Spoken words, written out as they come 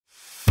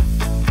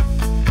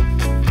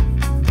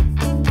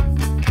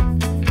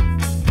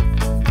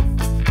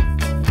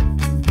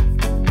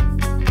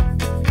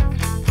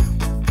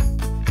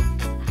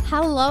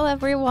Hello,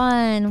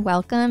 everyone.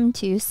 Welcome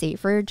to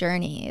SafeR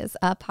Journeys,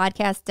 a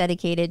podcast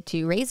dedicated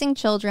to raising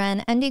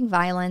children, ending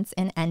violence,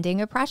 and ending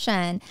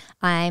oppression.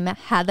 I'm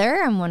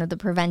Heather. I'm one of the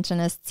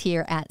preventionists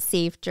here at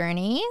Safe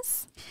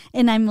Journeys.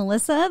 And I'm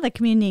Melissa, the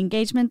Community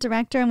Engagement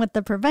Director, and with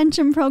the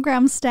Prevention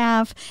Program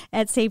staff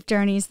at Safe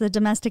Journeys, the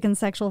Domestic and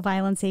Sexual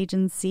Violence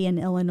Agency in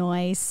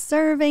Illinois,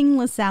 serving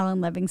LaSalle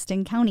and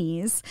Livingston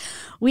counties.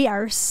 We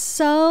are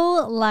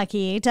so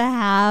lucky to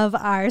have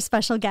our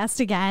special guest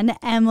again,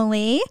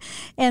 Emily.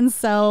 And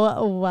so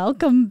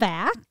welcome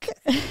back.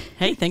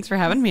 Hey, thanks for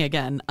having me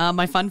again.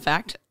 My fun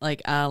fact,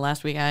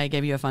 last week I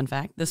gave you a fun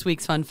fact. This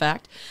week's fun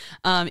fact,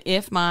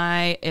 if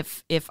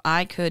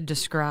I could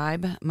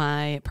describe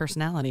my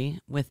personality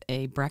with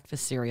a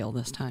breakfast cereal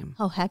this time.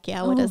 Oh, heck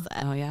yeah. What is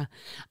that? Oh, yeah.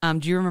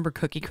 Do you remember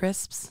Cookie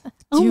Crisps?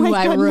 Do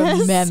I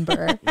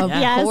remember? Of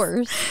Yes.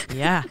 course.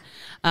 Yeah.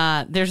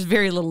 There's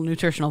very little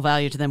nutritional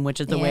value to them, which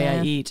is the way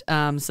I eat.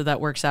 So that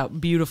works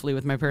out beautifully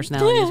with my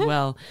personality as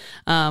well.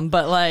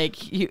 But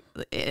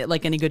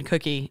like any good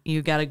cookie,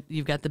 you've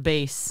got the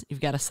base,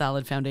 you've got a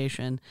solid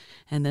foundation,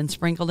 and then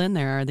sprinkled in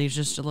there are these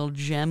just little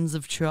gems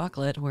of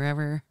chocolate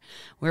wherever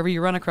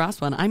you run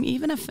across one. I'm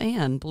even a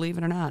fan, believe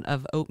it or not,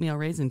 of oatmeal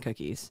raisin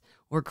cookies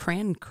or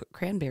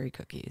cranberry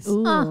cookies.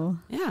 Ooh.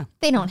 Yeah.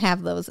 They don't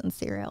have those in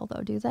cereal,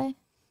 though, do they?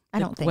 I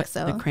don't think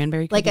so. The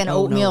cranberry cookie? Like an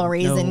oatmeal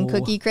raisin no.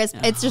 cookie crisp.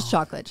 No. It's just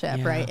chocolate chip,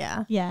 Yeah. right?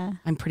 Yeah. Yeah.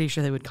 I'm pretty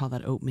sure they would call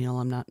that oatmeal.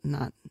 I'm not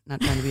trying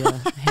to be a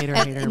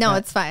hater. No, but-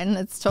 it's fine.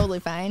 It's totally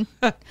fine.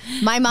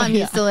 My mom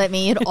used to let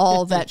me eat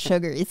all that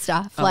sugary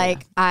stuff.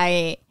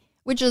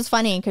 Which is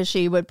funny because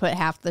she would put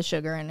half the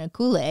sugar in a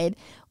Kool-Aid,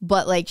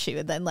 but like she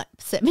would then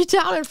sit me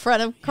down in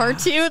front of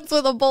cartoons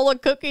with a bowl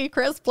of Cookie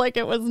Crisp like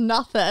it was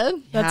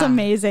nothing. That's Yeah.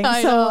 amazing.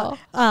 I So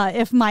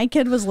if my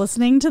kid was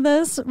listening to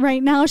this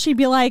right now, she'd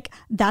be like,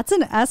 that's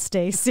an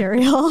S-Day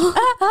cereal.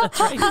 That's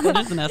right. It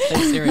is an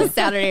S-Day cereal.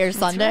 Saturday or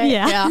Sunday.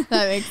 Yeah.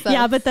 That makes sense.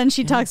 Yeah, but then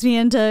she talks me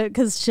into,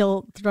 because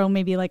she'll throw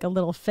maybe like a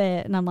little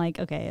fit, and I'm like,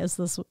 okay, is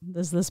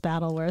this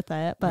battle worth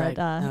it? But Right.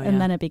 Oh, and yeah.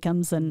 then it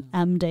becomes an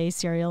M-Day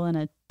cereal and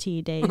a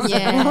T-Day cereal.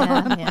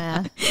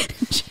 Yeah.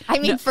 I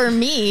mean, for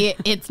me,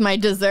 it's my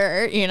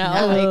dessert, you know.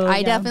 Oh, I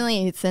yeah.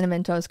 definitely eat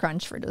Cinnamon Toast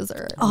Crunch for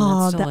dessert.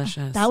 Oh, That's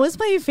delicious. That was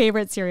my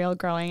favorite cereal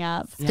growing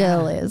up.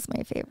 Still is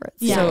my favorite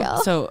Yeah. cereal.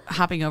 So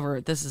hopping over,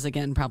 this is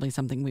again probably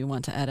something we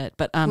want to edit,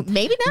 but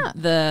Maybe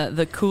not.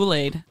 the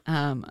Kool-Aid.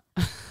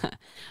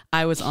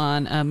 I was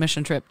on a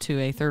mission trip to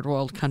a third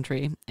world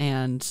country,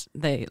 and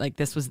they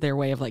this was their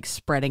way of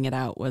spreading it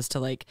out, was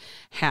to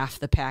half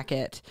the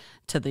packet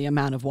to the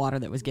amount of water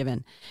that was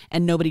given,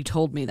 and nobody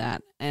told me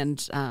that.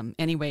 And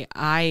anyway,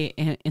 I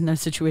in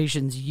those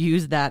situations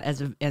used that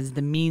as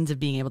the means of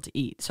being able to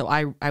eat. So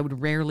I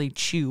would rarely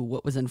chew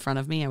what was in front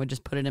of me. I would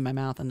just put it in my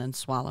mouth and then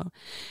swallow.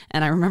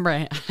 And I remember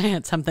I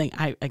had something,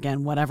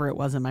 whatever it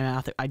was in my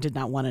mouth, I did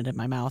not want it in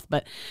my mouth,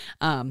 but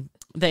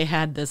they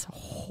had this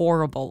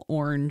horrible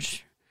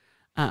orange,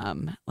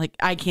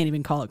 I can't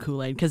even call it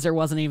Kool-Aid because there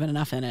wasn't even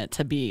enough in it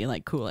to be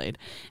like Kool-Aid.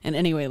 And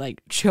anyway,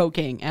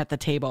 choking at the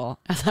table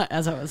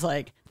as I was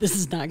like, this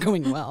is not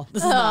going well.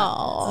 This is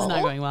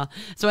not going well.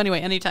 So anyway,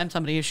 anytime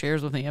somebody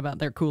shares with me about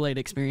their Kool-Aid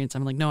experience,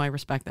 I'm like, no, I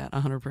respect that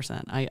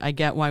 100%. I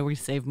get why we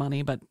save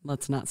money, but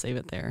let's not save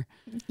it there.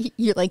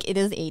 You're like, it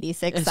is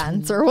 86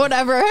 cents or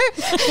whatever.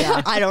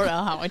 Yeah. I don't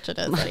know how much it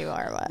is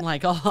anymore.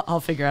 But.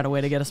 I'll figure out a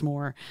way to get us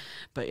more.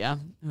 But yeah,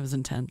 it was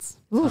intense.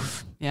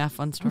 Oof. So, yeah,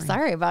 fun story. I'm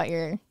sorry about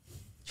your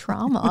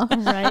trauma.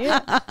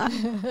 Right.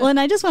 Well, and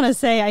I just want to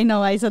say, I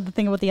know I said the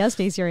thing about the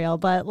S-Day cereal,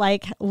 but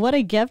what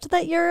a gift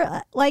that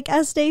you're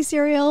S-Day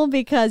cereal,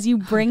 because you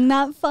bring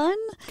that fun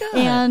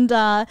and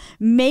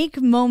make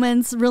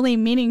moments really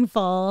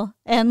meaningful,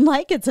 and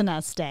it's an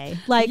S-Day.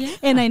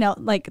 And I know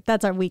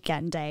that's our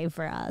weekend day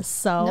for us.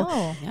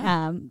 So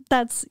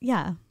that's,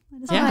 yeah.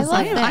 Yeah,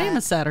 I am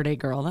a Saturday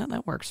girl.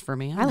 That works for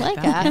me. I like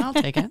that. that. I'll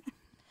take it.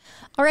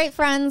 All right,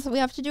 friends, we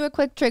have to do a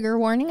quick trigger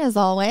warning as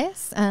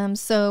always.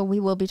 So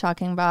we will be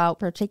talking about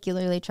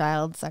particularly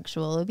child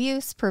sexual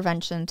abuse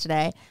prevention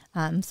today.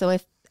 So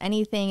if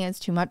anything is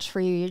too much for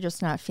you, you're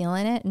just not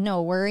feeling it,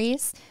 no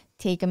worries.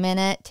 Take a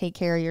minute, take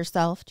care of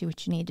yourself, do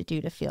what you need to do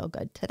to feel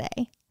good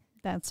today.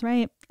 That's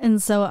right. And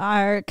so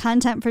our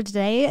content for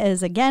today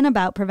is again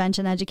about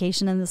prevention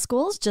education in the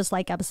schools, just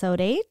like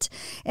episode 8.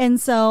 And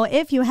so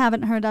if you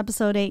haven't heard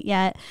episode 8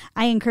 yet,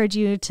 I encourage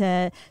you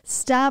to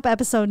stop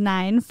episode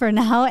 9 for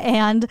now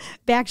and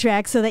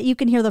backtrack so that you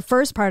can hear the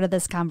first part of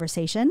this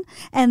conversation.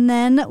 And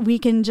then we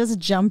can just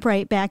jump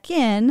right back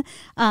in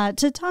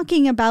to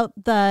talking about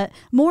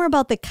more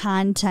about the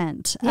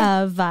content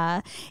of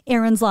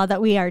Aaron's Law that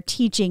we are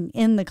teaching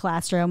in the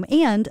classroom,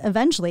 and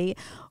eventually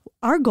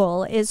our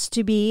goal is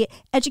to be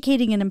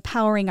educating and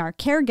empowering our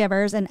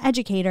caregivers and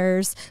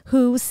educators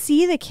who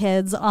see the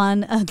kids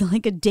on a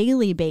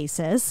daily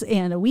basis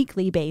and a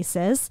weekly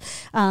basis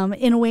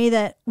in a way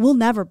that we'll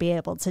never be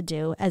able to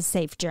do as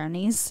Safe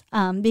Journeys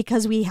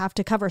because we have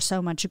to cover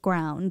so much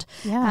ground.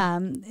 Yeah.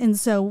 And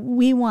so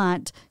we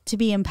want to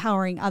be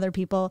empowering other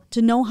people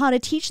to know how to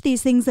teach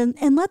these things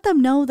and let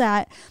them know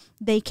that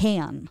they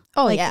can.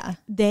 Oh, yeah.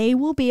 They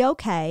will be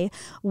okay.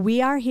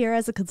 We are here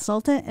as a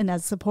consultant and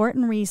as support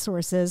and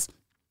resources,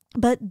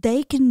 but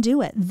they can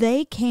do it.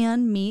 They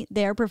can meet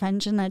their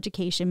prevention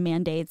education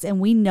mandates, and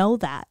we know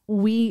that.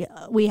 We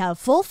have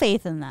full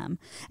faith in them.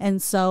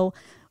 And so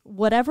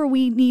whatever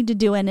we need to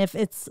do, and if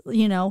it's,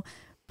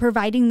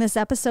 providing this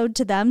episode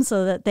to them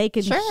so that they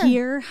can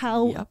hear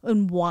how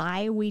and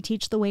why we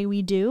teach the way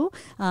we do,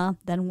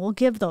 then we'll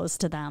give those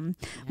to them.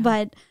 Yeah.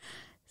 But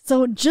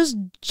so just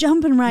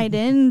jumping right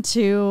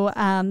into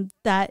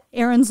that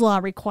Aaron's Law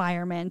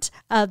requirement,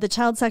 the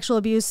child sexual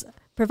abuse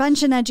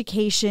prevention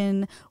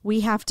education,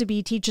 we have to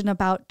be teaching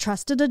about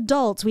trusted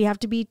adults. We have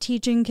to be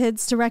teaching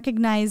kids to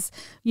recognize,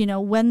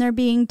 when they're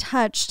being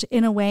touched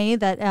in a way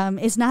that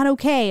is not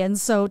okay. And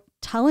so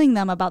telling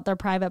them about their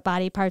private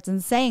body parts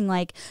and saying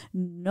like,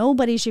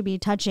 nobody should be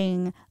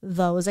touching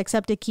those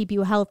except to keep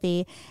you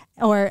healthy,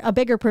 or a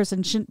bigger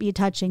person shouldn't be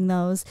touching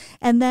those.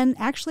 And then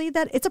actually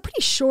that it's a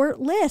pretty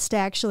short list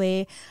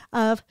actually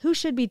of who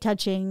should be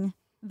touching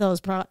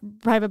those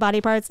private body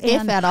parts, and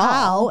if at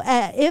all.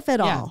 If at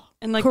all.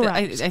 And like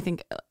I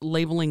think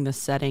labeling the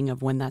setting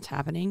of when that's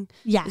happening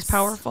is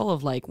powerful.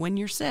 Of like when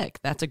you're sick,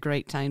 that's a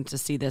great time to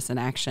see this in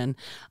action.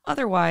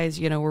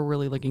 Otherwise, we're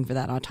really looking for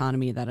that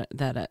autonomy,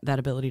 that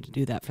ability to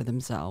do that for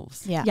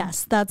themselves. Yeah.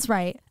 Yes, that's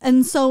right.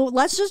 And so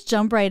let's just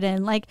jump right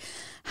in. Like,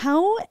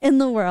 how in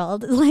the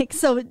world? Like,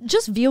 so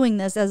just viewing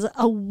this as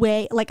a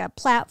way, like a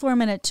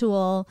platform and a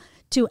tool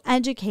to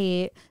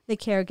educate the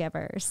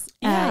caregivers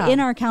in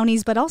our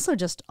counties, but also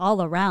just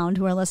all around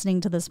who are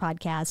listening to this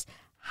podcast.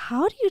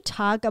 How do you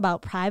talk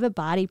about private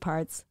body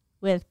parts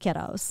with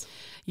kiddos?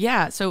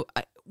 Yeah. So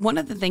one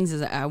of the things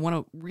is I want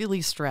to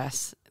really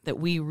stress that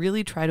we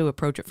really try to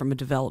approach it from a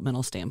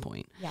developmental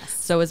standpoint. Yes.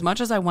 So as much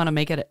as I want to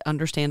make it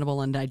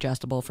understandable and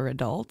digestible for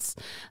adults,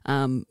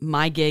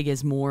 my gig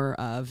is more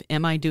of,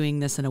 am I doing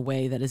this in a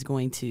way that is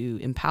going to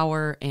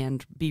empower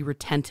and be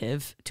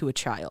retentive to a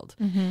child?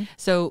 Mm-hmm.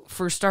 So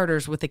for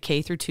starters, with the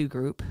K through 2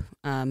 group,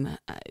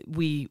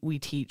 we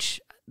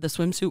teach. The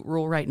swimsuit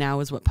rule right now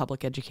is what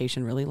public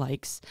education really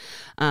likes,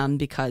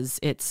 because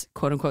it's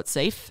quote unquote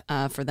safe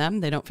for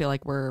them. They don't feel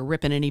like we're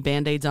ripping any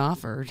Band-Aids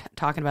off or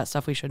talking about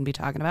stuff we shouldn't be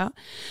talking about.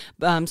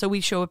 So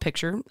we show a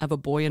picture of a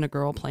boy and a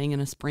girl playing in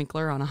a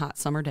sprinkler on a hot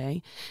summer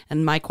day.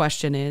 And my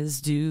question is,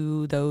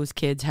 do those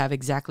kids have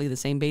exactly the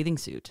same bathing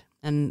suit?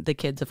 And the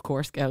kids, of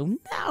course, go,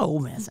 no,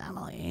 Miss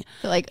Emily.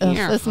 They're like, oh,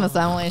 this Miss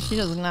Emily, she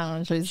doesn't know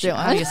what she's doing.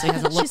 Obviously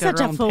hasn't looked at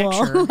her own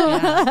picture.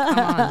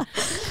 Yeah,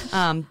 come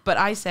on. But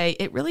I say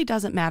it really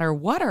doesn't matter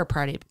what our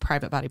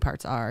private body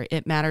parts are.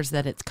 It matters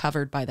that it's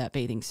covered by that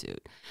bathing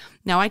suit.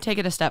 Now, I take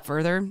it a step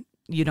further.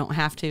 You don't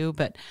have to,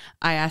 but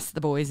I ask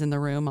the boys in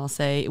the room, I'll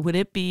say, would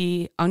it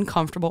be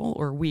uncomfortable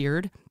or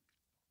weird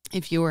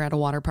if you were at a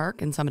water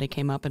park and somebody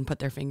came up and put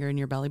their finger in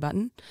your belly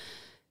button?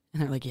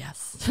 And they're like,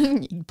 yes.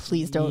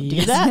 Please don't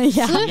do that.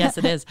 Yes,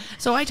 it is.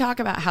 So I talk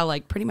about how,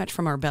 like, pretty much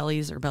from our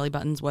bellies or belly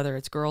buttons, whether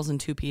it's girls in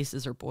 2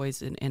 pieces or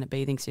boys in a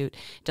bathing suit,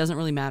 it doesn't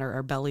really matter.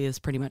 Our belly is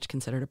pretty much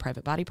considered a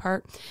private body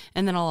part.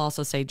 And then I'll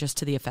also say, just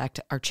to the effect,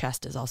 our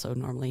chest is also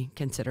normally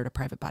considered a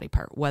private body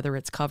part. Whether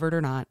it's covered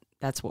or not,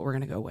 that's what we're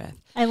going to go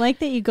with. I like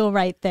that you go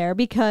right there,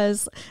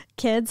 because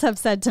kids have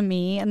said to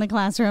me in the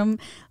classroom,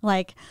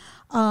 like,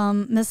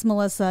 Miss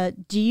Melissa,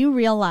 do you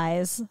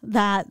realize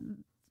that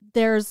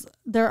there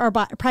are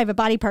private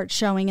body parts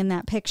showing in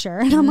that picture?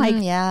 And I'm like,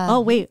 oh,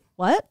 wait,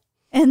 what?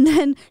 And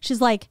then she's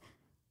like,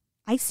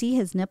 I see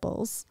his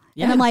nipples.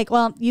 Yeah. And I'm like,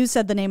 well, you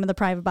said the name of the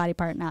private body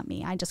part, not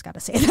me. I just got to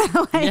say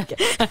that. Wait.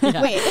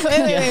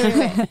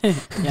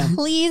 Yeah.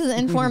 Please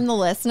inform the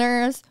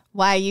listeners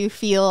why you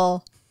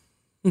feel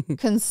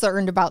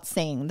concerned about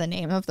saying the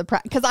name of the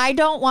because I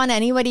don't want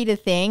anybody to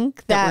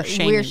think that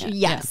we're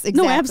yes, exactly.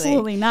 No,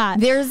 absolutely not.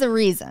 There's a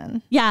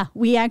reason. Yeah,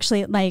 we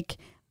actually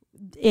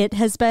it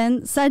has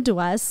been said to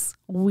us,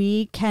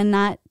 we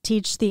cannot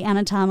teach the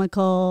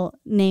anatomical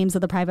names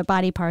of the private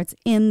body parts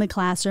in the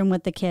classroom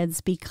with the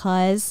kids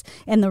because,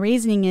 and the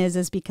reasoning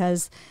is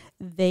because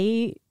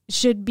they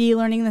should be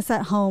learning this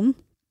at home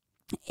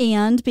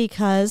and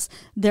because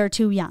they're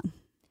too young.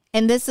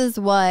 And this is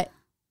what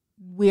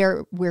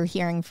we're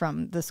hearing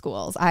from the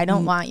schools. I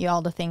don't want you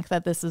all to think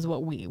that this is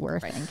what we were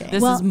thinking.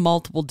 This is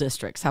multiple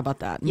districts. How about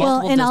that?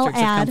 Multiple districts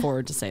have come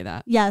forward to say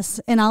that. Yes,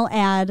 and I'll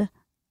add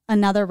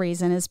another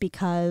reason is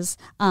because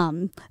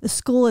the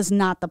school is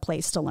not the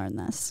place to learn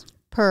this.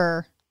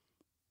 Per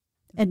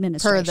the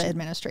administration.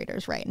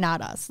 administrators, right?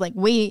 Not us. Like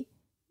we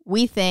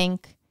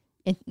think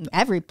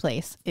every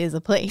place is a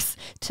place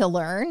to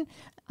learn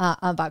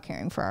about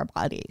caring for our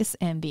bodies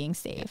and being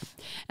safe.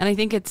 And I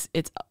think it's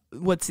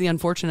what's the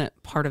unfortunate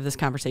part of this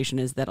conversation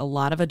is that a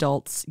lot of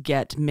adults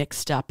get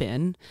mixed up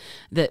in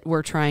that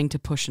we're trying to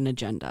push an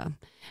agenda.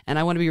 And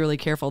I want to be really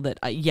careful that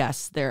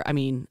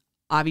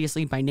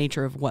obviously, by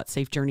nature of what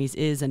Safe Journeys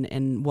is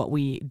and what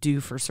we do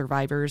for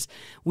survivors,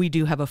 we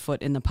do have a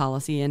foot in the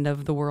policy end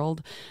of the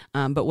world.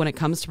 But when it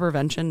comes to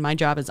prevention, my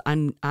job is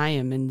I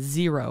am in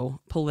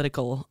zero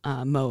political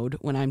mode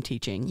when I'm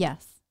teaching.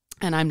 Yes.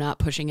 and I'm not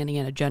pushing any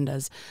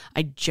agendas.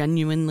 I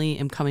genuinely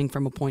am coming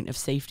from a point of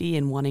safety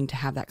and wanting to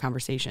have that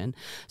conversation.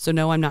 So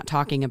no, I'm not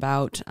talking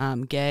about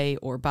gay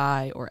or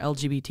bi or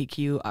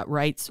LGBTQ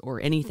rights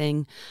or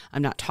anything.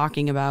 I'm not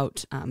talking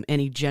about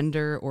any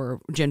gender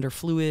or gender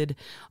fluid.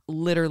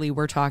 Literally,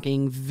 we're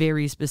talking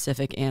very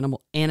specific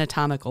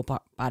anatomical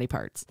body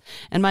parts.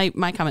 And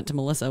my comment to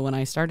Melissa when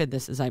I started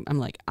this is I'm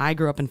like, I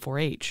grew up in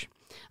 4-H.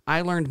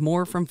 I learned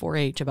more from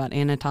 4-H about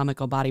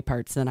anatomical body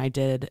parts than I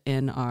did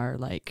in our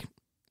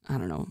I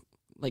don't know,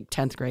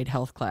 10th grade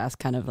health class,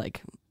 kind of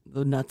like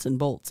the nuts and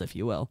bolts, if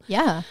you will.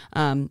 Yeah.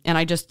 And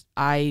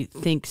I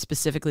think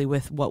specifically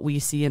with what we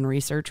see in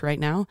research right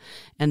now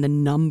and the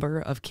number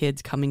of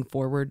kids coming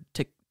forward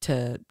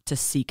to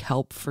seek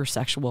help for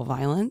sexual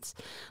violence,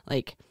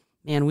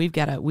 man, we've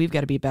got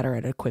to be better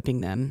at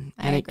equipping them.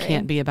 And it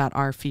can't be about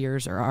our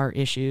fears or our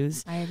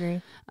issues. I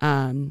agree.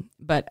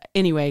 But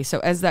anyway, so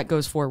as that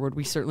goes forward,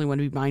 we certainly want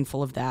to be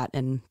mindful of that.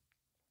 And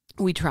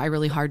we try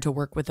really hard to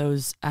work with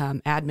those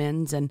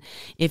admins. And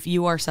if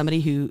you are somebody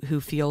who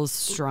feels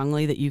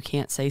strongly that you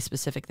can't say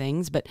specific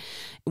things, but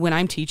when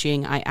I'm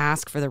teaching, I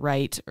ask for the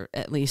right, or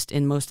at least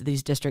in most of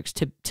these districts,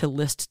 to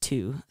list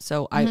two.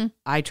 So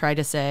I try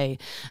to say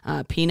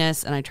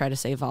penis and I try to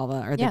say vulva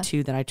are the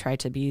two that I try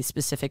to be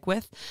specific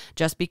with,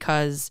 just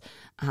because,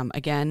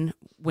 again,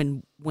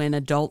 when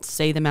adults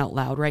say them out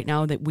loud right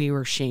now, that we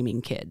were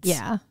shaming kids.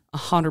 Yeah.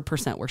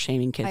 100% we're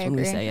shaming kids when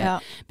we say it, yeah.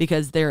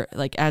 because they're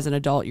like, as an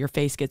adult, your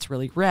face gets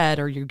really red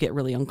or you get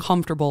really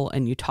uncomfortable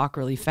and you talk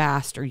really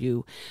fast, or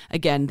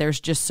again,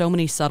 there's just so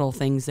many subtle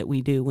things that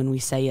we do when we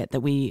say it that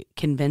we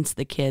convince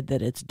the kid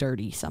that it's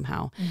dirty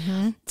somehow.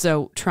 Mm-hmm.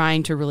 So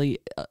trying to really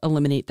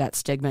eliminate that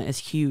stigma is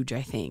huge,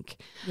 I think.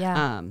 Yeah.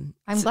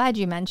 I'm glad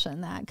you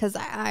mentioned that, because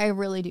I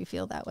really do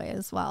feel that way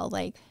as well.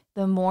 Like,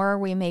 the more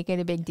we make it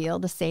a big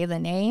deal to say the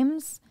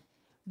names,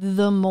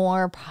 the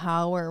more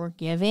power we're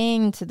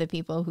giving to the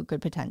people who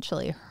could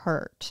potentially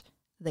hurt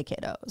the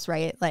kiddos,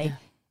 right?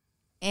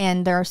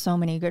 And there are so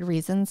many good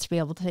reasons to be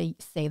able to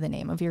say the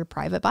name of your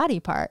private body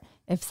part.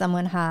 If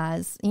someone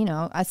has,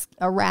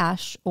 a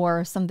rash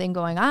or something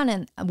going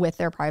on with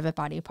their private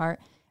body part,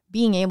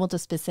 being able to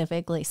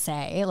specifically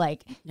say,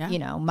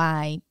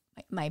 my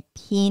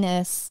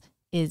penis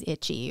is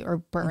itchy or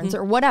burns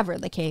or whatever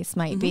the case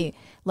might be.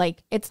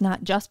 It's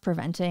not just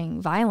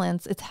preventing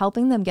violence, it's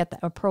helping them get the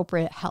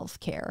appropriate health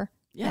care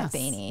that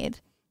they need.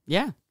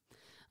 Yeah.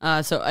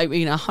 So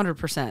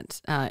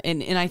 100%.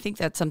 And I think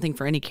that's something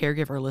for any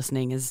caregiver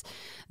listening, is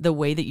the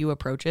way that you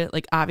approach it.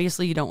 Like,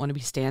 obviously you don't want to be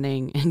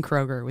standing in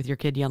Kroger with your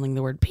kid yelling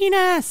the word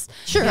penis.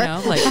 Sure.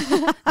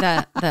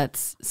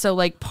 That's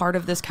so part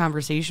of this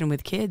conversation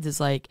with kids is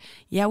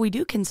we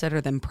do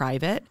consider them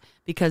private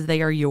because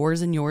they are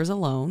yours and yours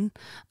alone.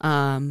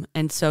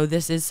 And so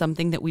this is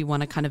something that we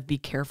want to kind of be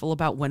careful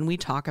about when we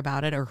talk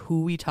about it or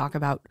who we talk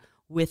about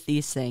with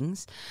these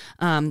things.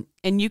 And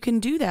you can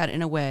do that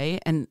in a way,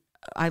 and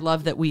I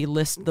love that we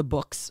list the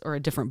books or a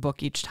different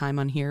book each time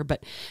on here,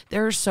 but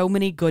there are so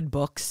many good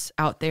books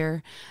out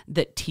there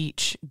that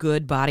teach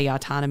good body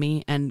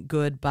autonomy and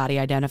good body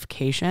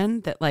identification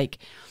that,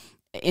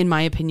 in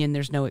my opinion,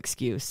 there's no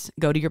excuse.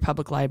 Go to your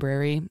public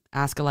library,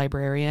 ask a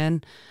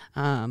librarian.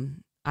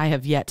 I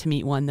have yet to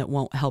meet one that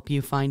won't help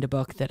you find a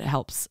book that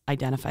helps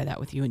identify that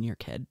with you and your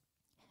kid.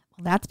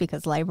 Well, that's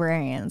because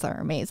librarians are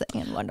amazing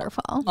and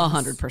wonderful.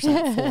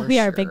 100%. We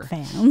are big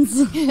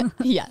fans.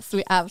 Yes,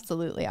 we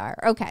absolutely are.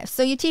 Okay,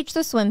 so you teach the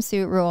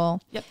swimsuit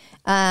rule. Yep.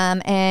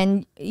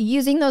 And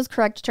using those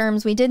correct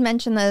terms, we did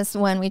mention this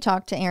when we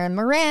talked to Erin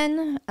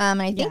Marin.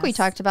 I think we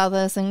talked about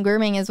this in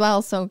grooming as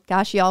well. So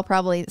gosh, y'all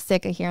probably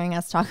sick of hearing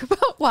us talk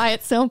about why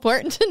it's so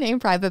important to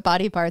name private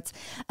body parts.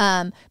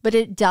 But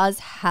it does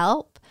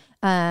help.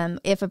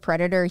 If a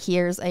predator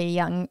hears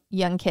a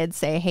young kid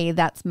say, "Hey,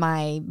 that's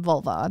my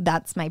vulva,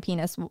 that's my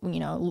penis,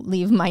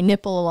 leave my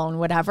nipple alone,"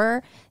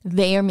 whatever,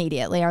 they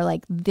immediately are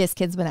like, this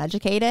kid's been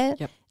educated.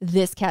 Yep.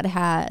 This kid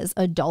has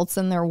adults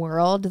in their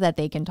world that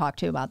they can talk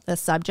to about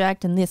this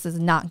subject, and this is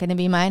not going to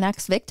be my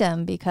next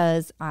victim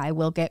because I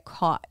will get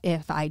caught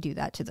if I do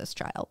that to this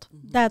child.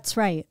 That's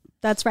right.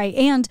 That's right.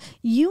 And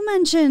you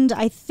mentioned,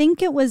 I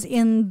think it was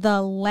in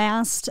the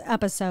last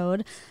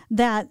episode,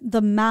 that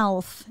the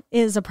mouth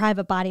is a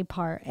private body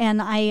part.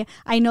 And I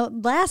know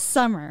last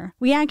summer,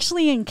 we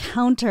actually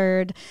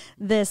encountered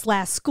this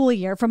last school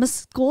year from a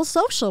school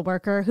social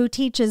worker who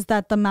teaches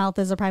that the mouth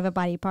is a private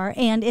body part.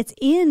 And it's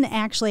in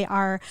actually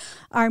our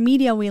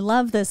Media We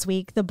Love this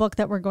week, the book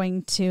that we're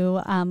going to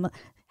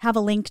have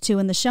a link to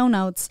in the show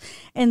notes.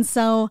 And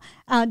so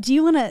do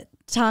you want to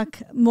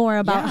talk more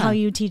about how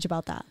you teach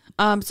about that?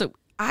 So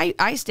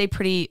I stay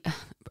pretty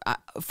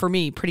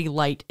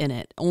light in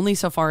it, only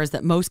so far as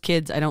that most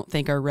kids I don't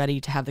think are ready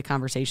to have the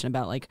conversation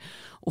about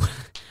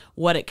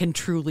what it can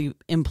truly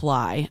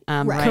imply.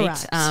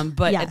 Right.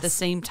 But at the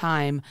same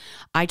time,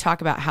 I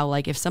talk about how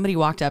if somebody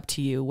walked up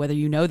to you, whether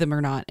you know them or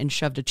not, and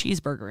shoved a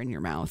cheeseburger in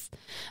your mouth.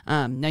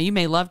 Now you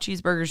may love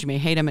cheeseburgers, you may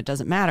hate them, it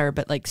doesn't matter.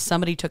 But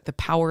somebody took the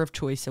power of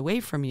choice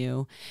away from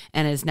you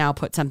and has now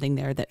put something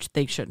there that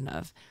they shouldn't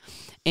have.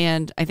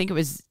 And I think it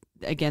was,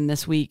 again,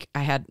 this week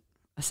I had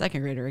a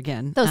second grader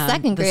again. Those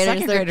second graders, the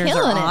second they're graders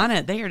killing are on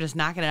it. They are just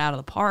knocking it out of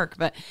the park.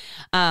 But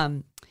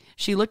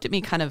she looked at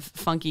me kind of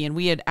funky, and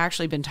we had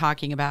actually been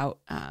talking about,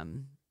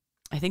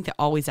 I think the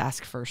always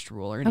ask first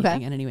rule or anything.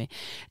 Okay. And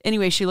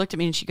anyway, she looked at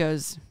me and she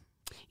goes,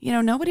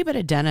 nobody but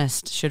a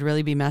dentist should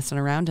really be messing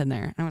around in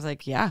there. And I was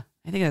like, yeah,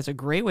 I think that's a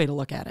great way to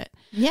look at it.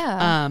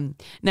 Yeah.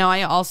 Now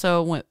I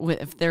also,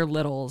 if they're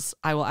littles,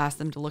 I will ask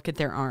them to look at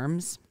their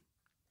arms.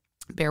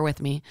 Bear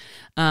with me.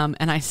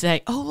 And I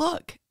say, oh,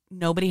 look,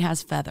 nobody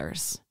has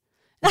feathers.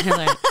 And they're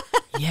like,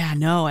 yeah,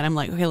 no. And I'm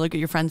like, okay, look at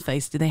your friend's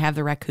face. Do they have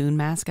the raccoon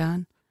mask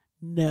on?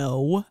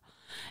 No.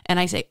 And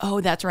I say, oh,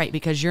 that's right,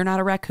 because you're not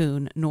a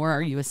raccoon, nor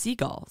are you a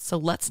seagull. So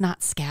let's not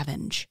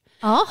scavenge.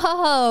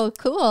 Oh,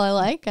 cool. I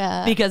like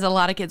it. Because a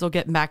lot of kids will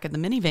get back in the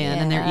minivan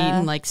and they're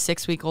eating like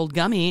 6-week-old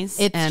gummies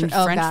and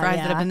French fries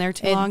that have been there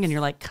too long. And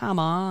you're like, come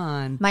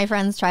on. My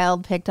friend's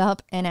child picked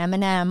up an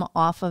M&M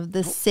off of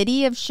the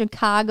city of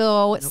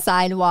Chicago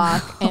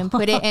sidewalk and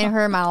put it in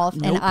her mouth,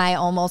 and I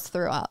almost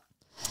threw up.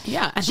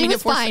 Yeah. She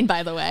was fine,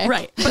 by the way.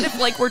 Right. But if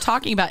like we're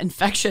talking about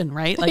infection,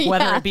 right? Like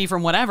whether it be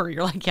from whatever,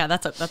 you're like, yeah,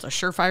 that's a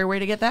surefire way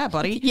to get that,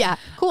 buddy. Yeah.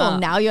 Cool.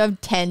 Now you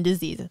have 10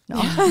 diseases. No.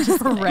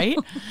 Right.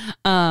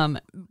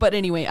 But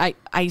anyway,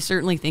 I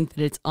certainly think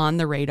that it's on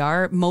the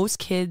radar. Most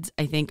kids,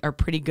 I think, are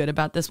pretty good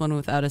about this one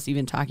without us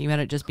even talking about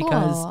it, just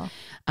because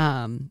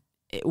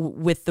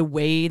with the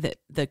way that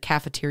the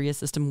cafeteria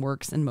system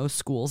works in most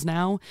schools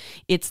now,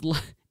 it's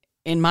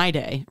in my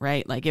day,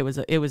 right? Like it was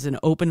an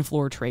open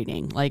floor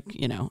trading. Like,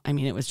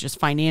 it was just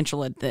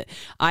financial that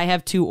I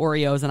have 2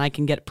 Oreos and I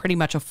can get pretty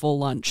much a full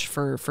lunch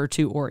for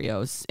 2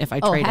 Oreos if I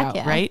trade out,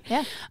 right?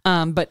 Yeah.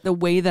 But the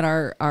way that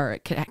our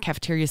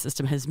cafeteria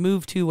system has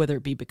moved to, whether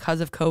it be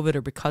because of COVID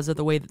or because of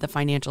the way that the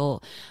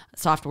financial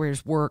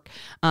softwares work,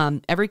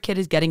 every kid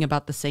is getting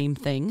about the same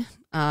thing.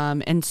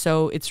 And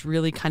so it's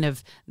really kind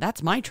of,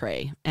 that's my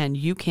tray and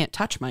you can't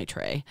touch my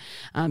tray.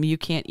 You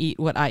can't eat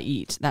what I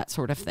eat, that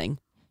sort of thing.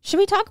 Should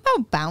we talk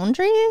about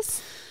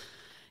boundaries?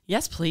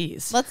 Yes,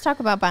 please. Let's talk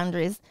about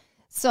boundaries.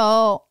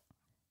 So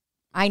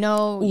I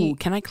know. Ooh,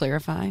 can I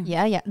clarify?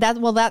 Yeah.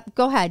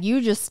 Go ahead. You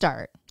just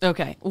start.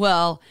 Okay.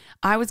 Well,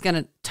 I was going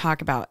to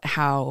talk about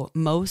how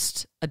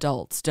most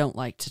adults don't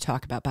like to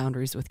talk about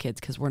boundaries with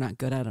kids because we're not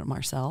good at them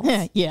ourselves.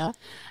 Yeah.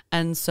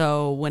 And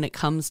so when it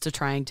comes to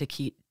trying to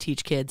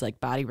teach kids like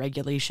body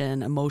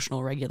regulation,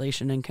 emotional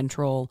regulation, and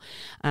control,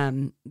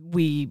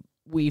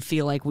 we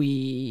feel like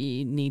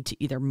we need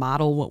to either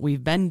model what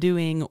we've been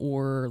doing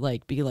or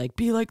be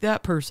like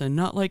that person,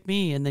 not like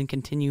me, and then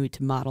continue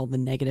to model the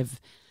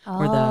negative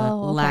or the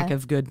lack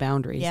of good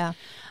boundaries. Yeah.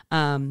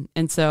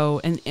 And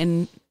so,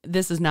 and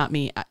this is not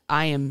me.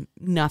 I am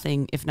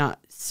nothing if not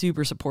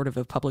super supportive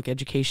of public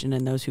education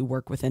and those who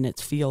work within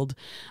its field.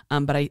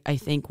 But I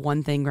think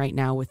one thing right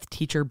now with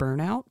teacher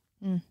burnout,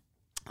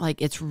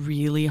 like it's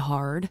really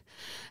hard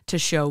to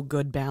show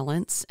good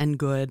balance and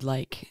good,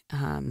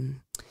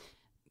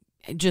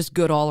 just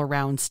good all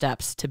around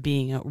steps to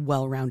being a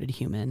well-rounded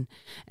human.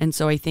 And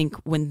so I think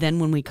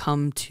when we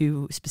come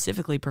to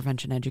specifically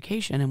prevention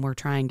education and we're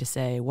trying to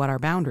say what are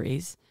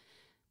boundaries,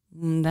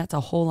 that's a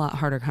whole lot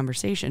harder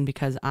conversation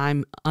because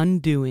I'm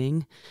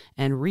undoing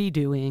and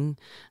redoing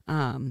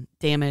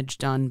damage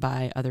done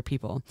by other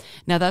people.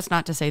 Now, that's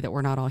not to say that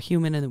we're not all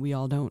human and that we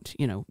all don't,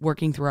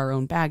 working through our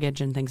own baggage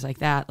and things like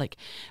that.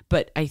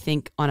 But I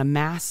think on a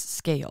mass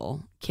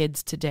scale,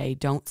 kids today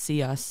don't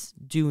see us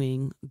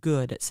doing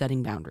good at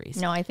setting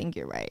boundaries. No, I think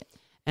you're right.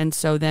 And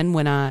so then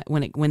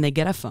when they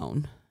get a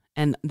phone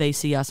and they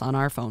see us on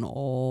our phone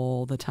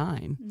all the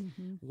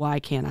time,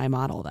 why can't I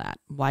model that?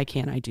 Why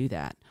can't I do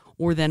that?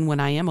 Or then when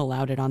I am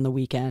allowed it on the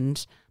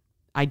weekend,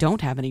 I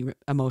don't have any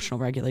emotional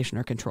regulation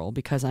or control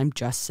because I'm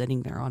just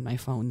sitting there on my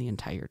phone the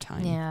entire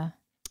time. Yeah.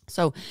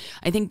 So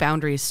I think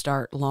boundaries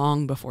start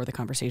long before the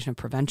conversation of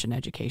prevention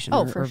education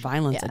or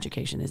violence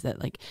education is that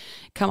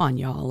come on,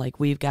 y'all,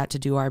 we've got to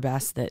do our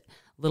best that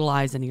little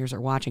eyes and ears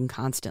are watching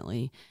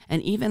constantly.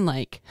 And even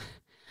I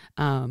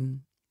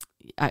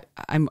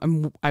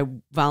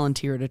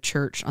volunteer at a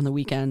church on the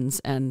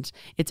weekends, and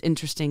it's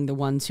interesting the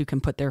ones who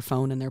can put their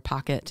phone in their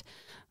pocket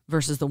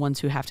versus the ones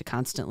who have to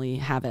constantly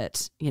have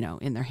it,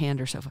 in their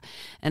hand or so forth.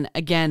 And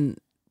again,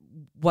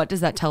 what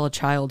does that tell a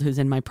child who's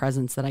in my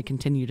presence that I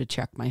continue to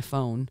check my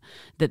phone,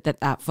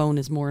 that phone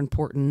is more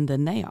important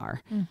than they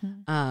are?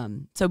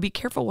 So be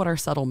careful what our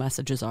subtle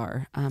messages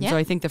are. So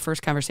I think the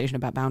first conversation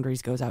about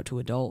boundaries goes out to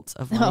adults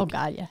of oh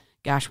God, yeah.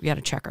 Gosh, we got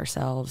to check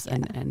ourselves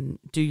and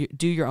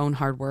do your own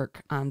hard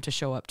work to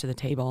show up to the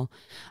table,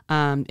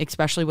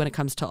 especially when it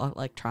comes to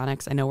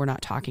electronics. I know we're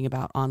not talking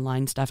about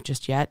online stuff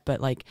just yet,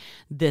 but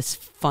this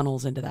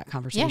funnels into that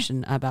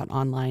conversation about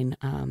online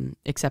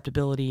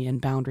acceptability and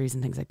boundaries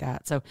and things like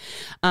that. So,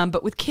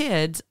 but with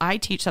kids, I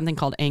teach something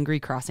called Angry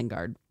Crossing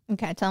Guard.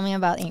 Okay, tell me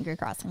about Angry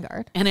Crossing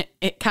Guard. And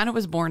it kind of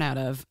was born out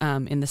of,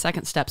 in the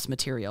Second Steps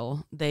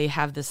material, they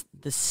have this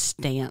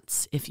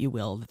stance, if you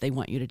will, that they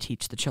want you to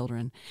teach the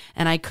children.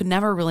 And I could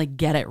never really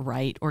get it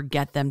right or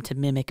get them to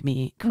mimic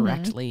me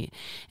correctly.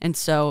 And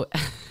so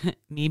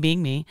me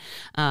being me,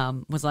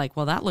 was like,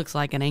 well, that looks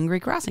like an angry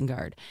crossing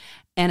guard.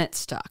 And it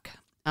stuck.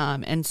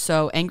 And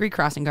so angry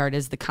crossing guard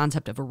is the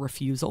concept of a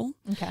refusal.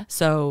 Okay.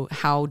 So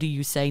how do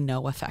you say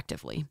no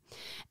effectively?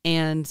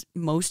 And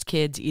most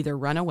kids either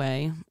run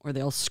away or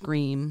they'll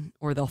scream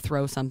or they'll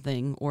throw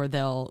something or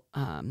they'll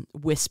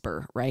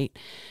whisper, right?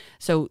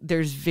 So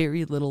there's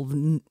very little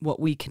what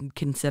we can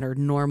consider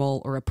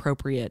normal or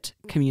appropriate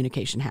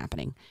communication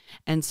happening.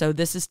 And so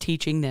this is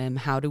teaching them,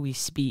 how do we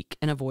speak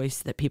in a voice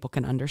that people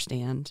can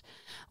understand?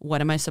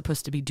 What am I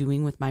supposed to be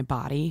doing with my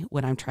body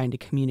when I'm trying to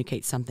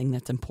communicate something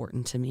that's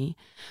important to me?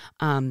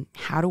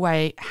 How do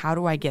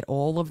I get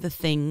all of the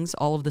things,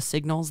 all of the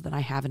signals that I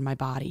have in my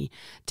body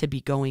to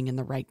be going in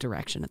the right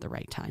direction at the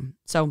right time?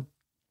 So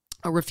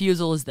a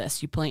refusal is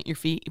this: you plant your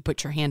feet, you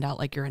put your hand out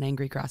like you're an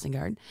angry crossing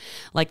guard,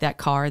 like that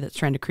car that's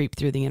trying to creep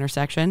through the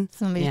intersection.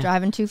 Somebody's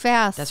driving too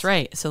fast. That's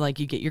right. So like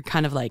you get your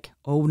kind of like,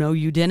 oh no,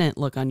 you didn't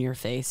look on your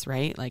face,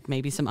 right? Like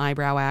maybe some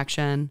eyebrow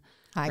action.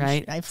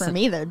 Right. For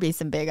me, there'd be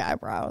some big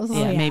eyebrows.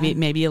 Yeah,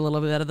 maybe a little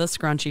bit of the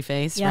scrunchy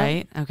face,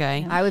 right?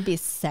 Okay. I would be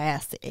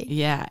sassy.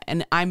 Yeah,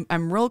 and I'm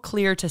real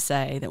clear to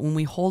say that when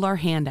we hold our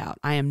hand out,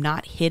 I am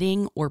not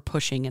hitting or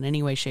pushing in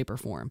any way, shape, or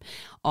form.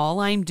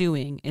 All I'm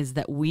doing is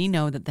that we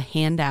know that the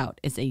hand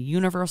out is a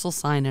universal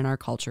sign in our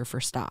culture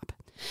for stop.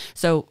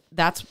 So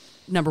that's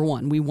number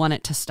one. We want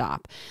it to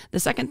stop. The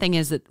second thing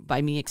is that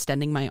by me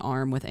extending my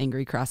arm with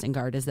angry crossing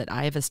guard is that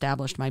I have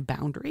established my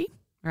boundary.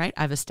 Right?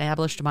 I've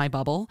established my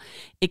bubble.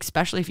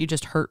 Especially if you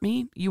just hurt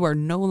me, you are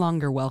no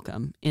longer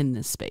welcome in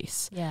this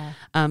space. Yeah.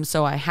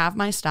 So I have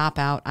my stop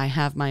out. I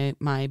have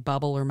my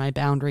bubble or my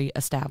boundary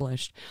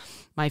established.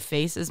 My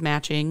face is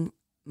matching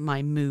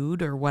my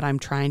mood or what I'm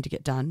trying to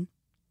get done.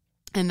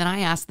 And then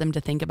I ask them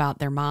to think about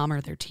their mom or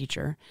their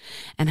teacher.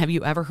 And have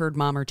you ever heard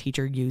mom or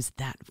teacher use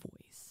that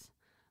voice?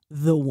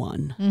 The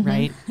one,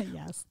 right?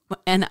 Yes.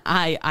 And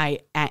I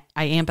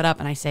amp it up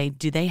and I say,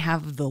 do they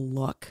have the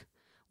look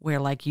where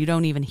like you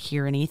don't even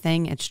hear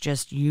anything? It's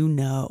just,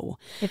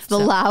 it's the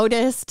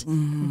loudest.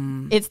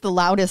 It's the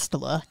loudest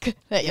look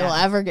that you'll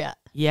ever get.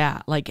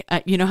 Yeah. Like,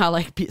 you know how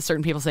like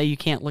certain people say you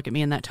can't look at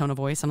me in that tone of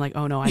voice. I'm like,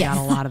 oh no, I got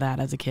a lot of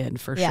that as a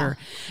kid for sure.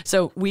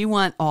 So we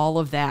want all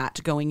of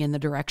that going in the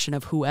direction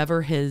of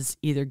whoever has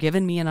either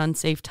given me an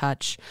unsafe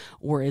touch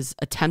or is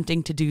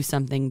attempting to do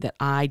something that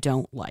I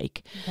don't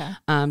like.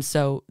 Okay.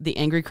 So the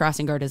angry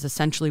crossing guard is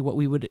essentially what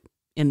we would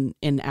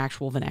in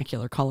actual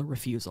vernacular call a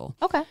refusal.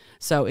 Okay.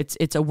 So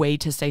it's a way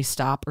to say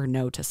stop or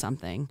no to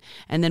something.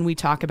 And then we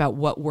talk about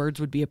what words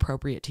would be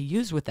appropriate to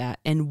use with that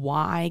and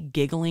why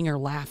giggling or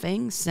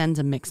laughing sends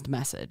a mixed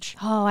message.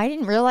 Oh, I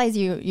didn't realize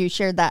you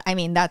shared that. I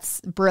mean,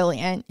 that's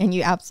brilliant and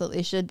you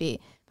absolutely should be.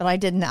 But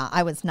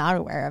I was not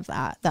aware of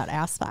that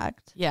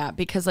aspect. Yeah,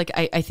 because like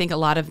I think a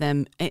lot of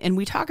them, and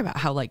we talk about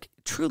how like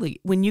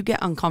truly when you get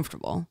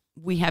uncomfortable,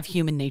 we have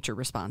human nature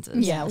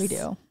responses. Yeah, we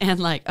do. And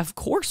like, of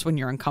course, when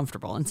you're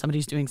uncomfortable and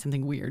somebody's doing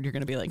something weird, you're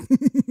going to be like,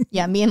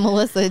 yeah, me and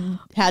Melissa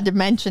had to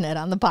mention it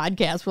on the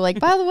podcast. We're like,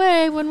 by the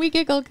way, when we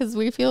giggle because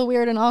we feel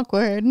weird and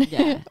awkward,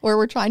 or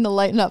we're trying to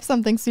lighten up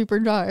something super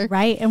dark.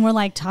 Right. And we're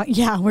like,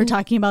 we're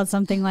talking about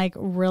something like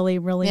really,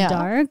 really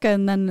dark.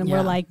 And then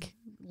we're like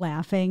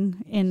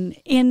laughing.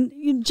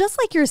 And just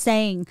like you're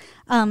saying,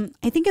 I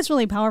think it's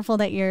really powerful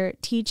that you're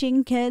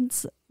teaching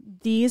kids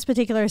these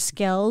particular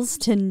skills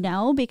to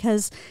know,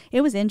 because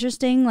it was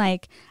interesting.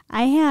 Like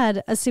I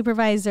had a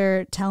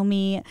supervisor tell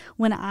me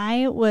when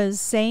I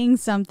was saying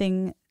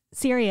something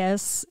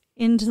serious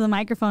into the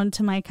microphone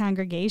to my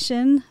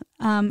congregation,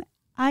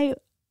 I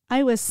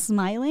was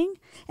smiling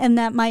and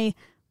that my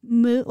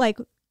mood, like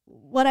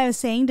what I was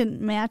saying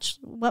didn't match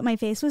what my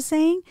face was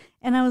saying.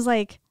 And I was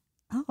like,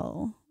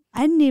 oh,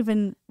 I didn't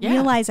even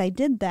realize I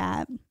did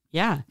that.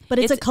 Yeah. But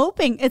it's a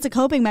coping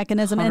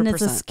mechanism 100%. And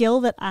it's a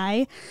skill that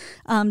I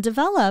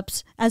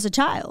developed as a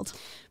child.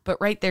 But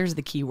right there's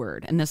the key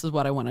word. And this is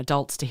what I want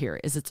adults to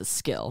hear is it's a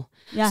skill.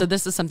 Yeah. So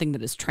this is something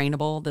that is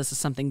trainable. This is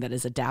something that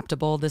is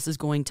adaptable. This is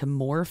going to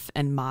morph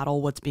and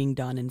model what's being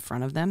done in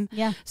front of them.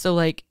 Yeah. So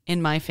like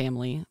in my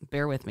family,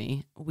 bear with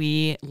me,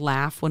 we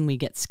laugh when we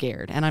get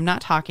scared. And I'm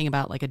not talking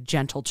about like a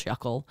gentle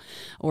chuckle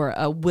or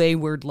a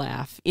wayward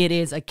laugh. It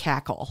is a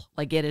cackle.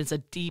 Like it is a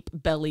deep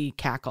belly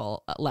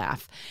cackle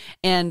laugh.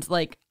 And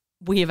like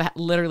we have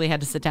literally had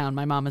to sit down.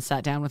 My mom has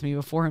sat down with me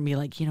before and be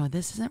like,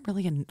 this isn't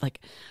really like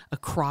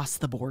across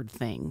the board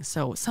thing.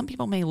 So some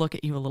people may look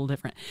at you a little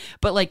different,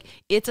 but like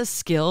it's a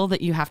skill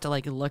that you have to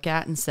like look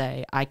at and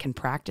say, I can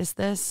practice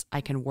this.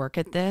 I can work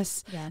at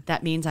this. Yeah.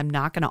 That means I'm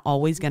not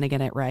always going to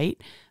get it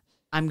right.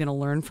 I'm going to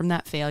learn from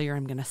that failure.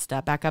 I'm going to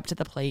step back up to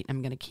the plate.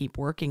 I'm going to keep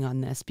working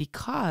on this,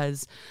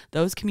 because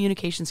those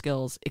communication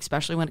skills,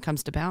 especially when it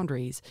comes to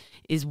boundaries,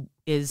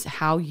 is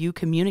how you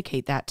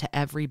communicate that to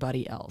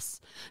everybody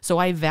else. So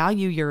I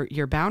value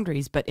your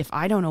boundaries, but if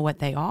I don't know what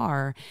they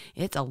are,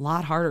 it's a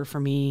lot harder for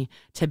me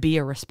to be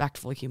a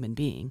respectful human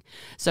being.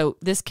 So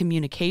this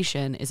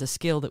communication is a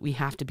skill that we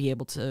have to be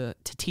able to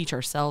teach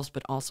ourselves,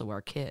 but also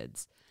our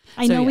kids.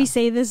 I know we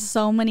say this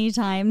so many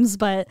times,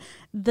 but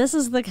this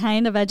is the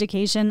kind of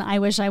education I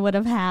wish I would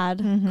have had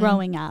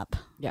growing up.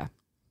 Yeah.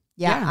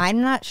 I'm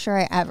not sure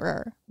I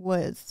ever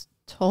was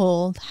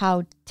told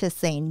how to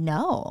say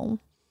no.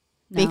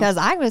 Because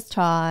I was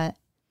taught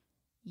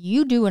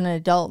you do what an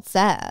adult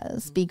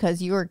says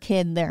because you're a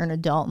kid, they're an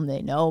adult, and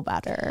they know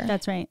better.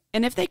 That's right.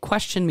 And if they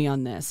question me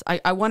on this,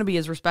 I want to be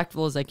as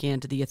respectful as I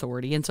can to the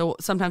authority. And so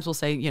sometimes we'll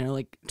say,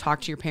 like,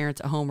 talk to your parents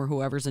at home or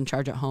whoever's in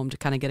charge at home to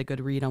kind of get a good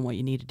read on what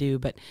you need to do.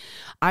 But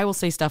I will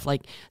say stuff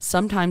like,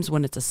 sometimes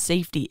when it's a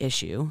safety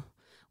issue,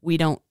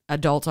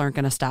 adults aren't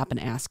going to stop and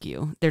ask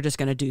you. They're just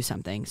going to do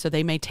something. So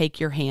they may take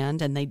your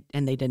hand and they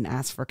didn't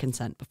ask for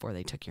consent before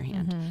they took your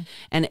hand. Mm-hmm.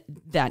 And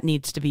that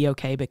needs to be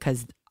okay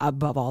because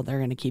above all, they're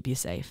going to keep you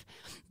safe.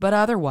 But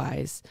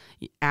otherwise,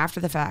 after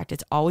the fact,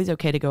 it's always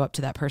okay to go up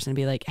to that person and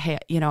be like, hey,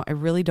 I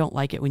really don't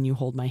like it when you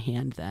hold my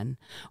hand then,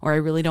 or I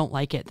really don't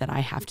like it that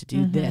I have to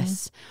do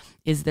this.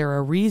 Is there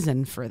a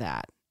reason for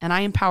that? And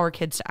I empower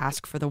kids to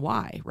ask for the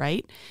why,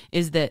 right?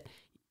 Is that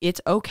it's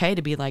okay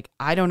to be like,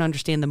 I don't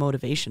understand the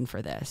motivation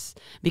for this,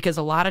 because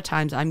a lot of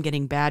times I'm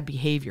getting bad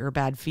behavior or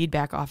bad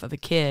feedback off of a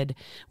kid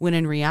when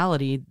in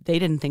reality, they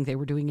didn't think they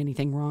were doing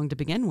anything wrong to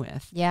begin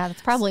with. Yeah,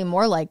 that's probably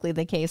more likely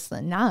the case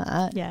than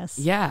not. Yes.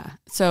 Yeah.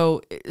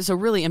 So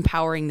really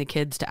empowering the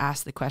kids to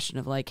ask the question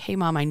of like, hey,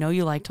 Mom, I know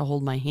you like to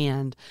hold my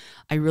hand.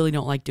 I really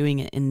don't like doing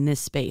it in this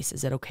space.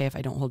 Is it okay if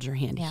I don't hold your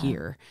hand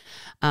here?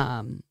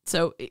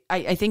 So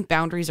I think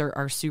boundaries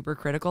are super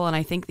critical. And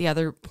I think the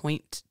other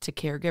point to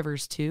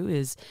caregivers too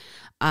is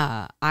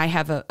I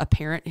have a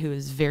parent who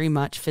is very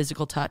much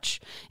physical touch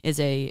is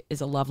a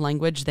love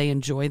language. They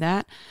enjoy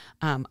that.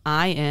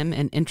 I am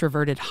an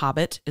introverted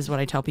hobbit is what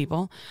I tell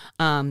people.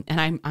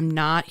 And I'm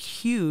not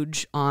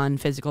huge on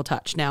physical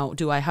touch. Now,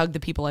 do I hug the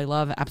people I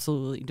love?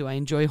 Absolutely. Do I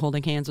enjoy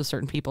holding hands with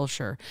certain people?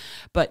 Sure.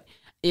 But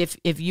if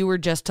you were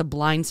just to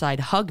blindside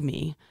hug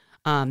me,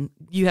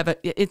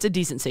 it's a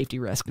decent safety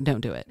risk.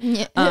 Don't do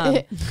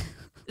it.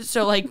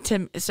 So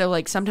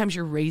sometimes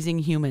you're raising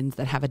humans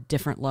that have a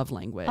different love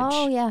language.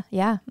 Oh yeah.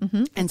 Yeah.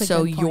 Mm-hmm. And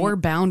so your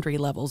boundary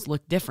levels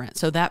look different.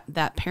 So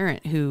that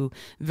parent who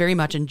very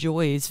much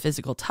enjoys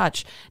physical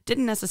touch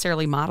didn't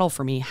necessarily model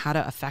for me how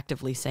to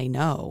effectively say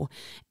no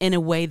in a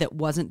way that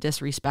wasn't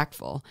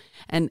disrespectful.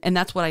 And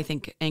that's what I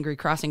think Angry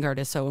Crossing Guard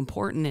is so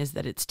important, is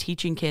that it's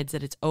teaching kids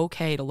that it's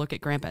okay to look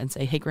at grandpa and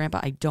say, hey, grandpa,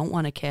 I don't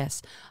want to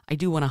kiss. I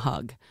do want to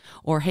hug.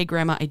 Or, hey,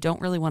 grandma, I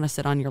don't really want to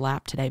sit on your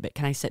lap today, but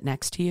can I sit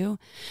next to you?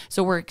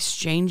 So we're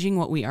exchanging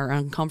what we are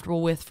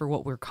uncomfortable with for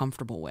what we're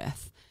comfortable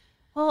with.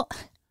 Well,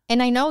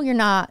 and I know you're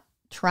not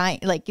trying,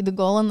 like, the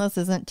goal in this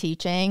isn't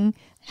teaching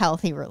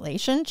healthy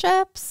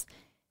relationships.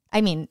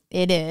 I mean,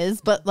 it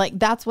is, but like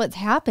that's what's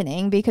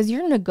happening because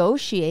you're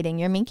negotiating.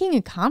 You're making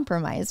a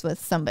compromise with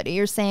somebody.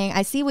 You're saying,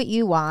 I see what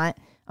you want.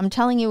 I'm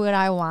telling you what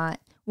I want.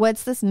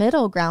 What's this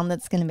middle ground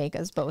that's going to make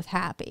us both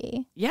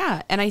happy?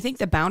 Yeah. And I think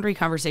the boundary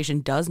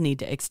conversation does need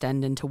to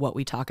extend into what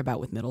we talk about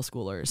with middle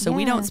schoolers. So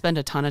we don't spend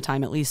a ton of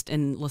time, at least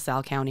in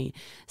LaSalle County,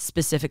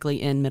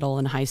 specifically in middle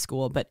and high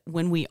school. But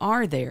when we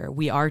are there,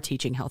 we are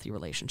teaching healthy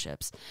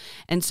relationships.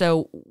 And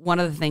so one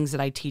of the things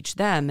that I teach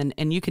them,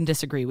 and you can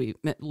disagree,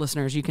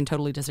 listeners, you can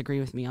totally disagree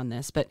with me on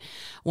this. But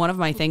one of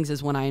my things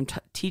is when I'm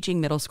teaching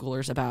middle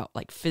schoolers about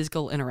like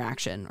physical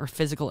interaction or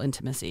physical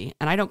intimacy,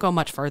 and I don't go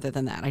much further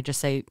than that. I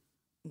just say,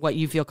 what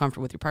you feel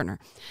comfortable with your partner.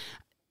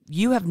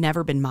 You have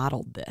never been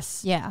modeled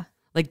this. Yeah.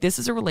 Like this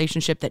is a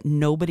relationship that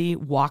nobody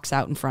walks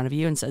out in front of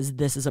you and says,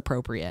 this is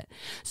appropriate.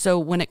 So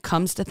when it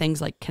comes to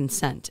things like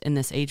consent in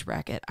this age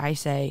bracket, I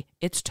say,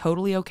 it's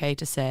totally okay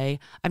to say,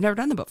 I've never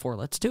done that before.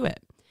 Let's do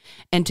it.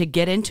 And to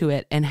get into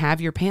it and have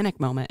your panic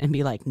moment and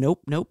be like,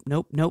 nope, nope,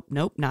 nope, nope,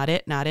 nope, not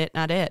it, not it,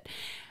 not it.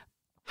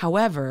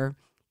 However,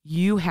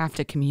 you have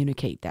to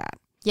communicate that.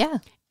 Yeah.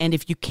 And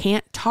if you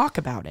can't talk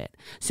about it,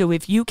 so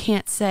if you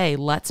can't say,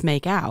 let's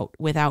make out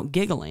without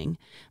giggling,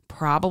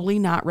 probably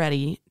not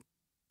ready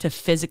to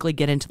physically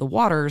get into the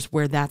waters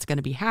where that's going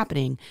to be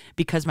happening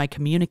because my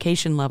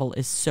communication level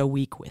is so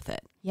weak with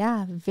it.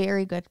 Yeah,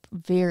 very good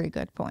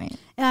point.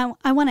 And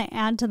I want to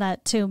add to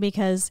that too,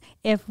 because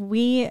if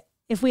we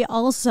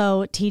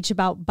also teach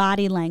about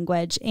body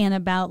language and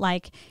about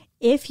like,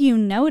 if you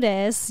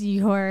notice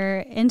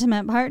your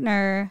intimate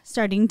partner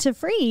starting to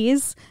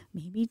freeze,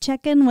 maybe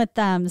check in with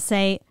them.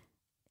 Say,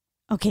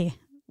 okay,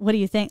 what do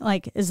you think?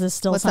 Like, is this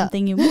still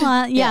something you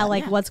want? Yeah,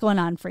 what's going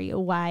on for you?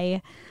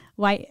 Why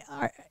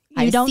are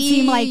you don't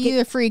seem like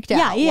you're freaked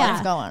out. Yeah,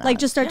 what's going on? Like,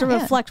 just start to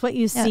reflect what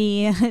you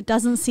see. It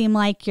doesn't seem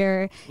like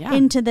you're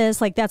into this.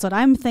 Like, that's what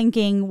I'm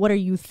thinking. What are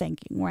you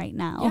thinking right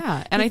now?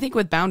 Yeah, and I think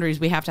with boundaries,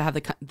 we have to have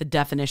the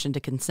definition to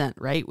consent,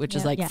 right? Which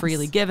is like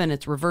freely given,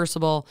 it's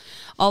reversible,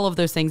 all of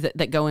those things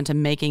that go into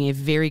making a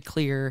very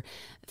clear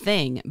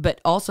thing,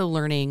 but also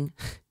learning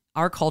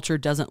our culture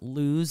doesn't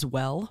lose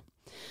well.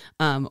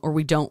 Or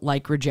we don't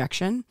like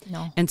rejection.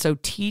 No. And so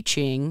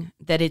teaching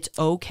that it's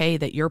okay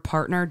that your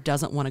partner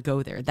doesn't want to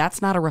go there.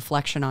 That's not a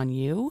reflection on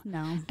you.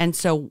 No. And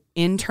so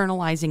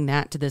internalizing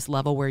that to this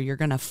level where you're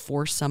going to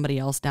force somebody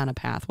else down a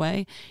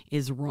pathway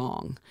is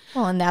wrong.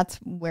 Well, and that's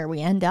where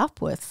we end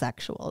up with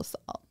sexual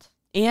assault.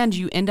 And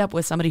you end up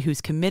with somebody who's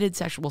committed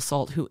sexual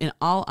assault who, in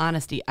all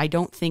honesty, I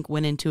don't think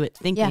went into it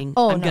thinking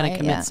I'm going to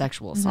commit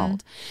sexual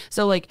assault.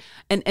 So like,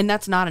 and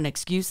that's not an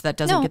excuse. That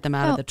doesn't get them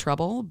out of the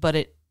trouble,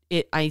 but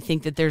I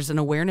think that there's an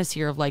awareness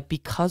here of like,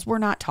 because we're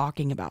not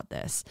talking about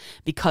this,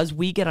 because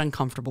we get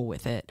uncomfortable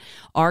with it,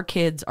 our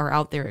kids are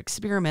out there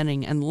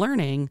experimenting and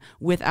learning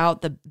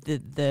without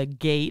the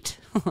gate.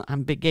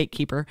 I'm a big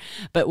gatekeeper,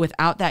 but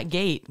without that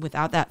gate,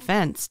 without that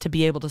fence to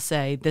be able to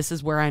say, this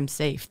is where I'm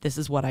safe. This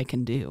is what I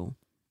can do.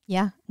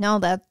 Yeah, no,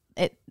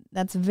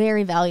 that's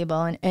very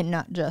valuable, and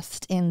not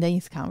just in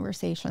these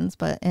conversations,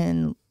 but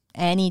in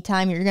any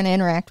time you're going to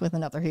interact with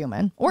another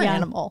human or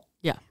animal.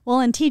 Yeah. Well,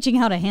 and teaching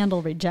how to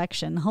handle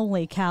rejection.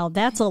 Holy cow,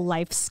 that's a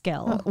life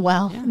skill.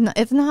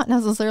 It's not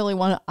necessarily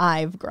one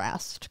I've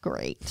grasped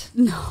great.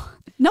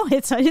 No,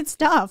 it's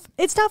tough.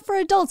 It's tough for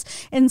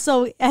adults. And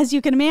so as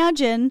you can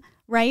imagine,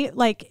 right?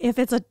 Like if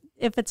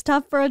it's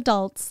tough for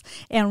adults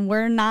and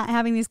we're not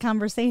having these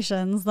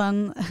conversations,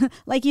 then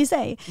like you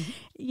say,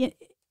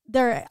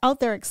 they're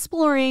out there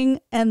exploring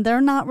and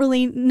they're not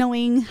really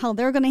knowing how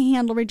they're going to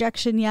handle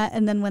rejection yet.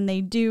 And then when they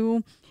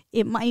do,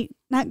 it might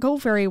not go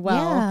very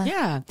well.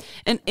 Yeah.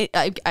 And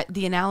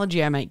the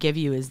analogy I might give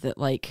you is that,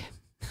 like,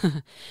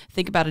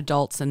 think about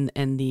adults and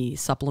the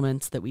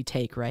supplements that we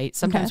take, right?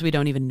 Sometimes we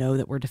don't even know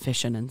that we're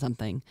deficient in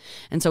something.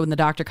 And so when the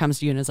doctor comes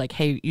to you and is like,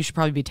 hey, you should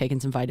probably be taking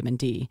some vitamin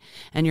D.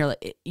 And you're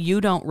like,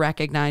 you don't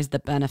recognize the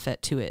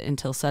benefit to it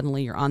until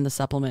suddenly you're on the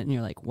supplement and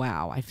you're like,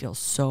 wow, I feel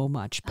so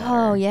much better.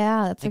 Oh,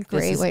 yeah. That's like, a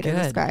great way to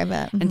describe it.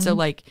 Mm-hmm. And so,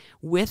 like,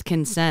 with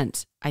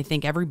consent, I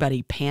think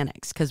everybody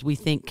panics because we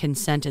think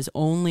consent is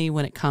only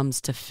when it comes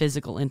to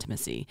physical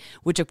intimacy,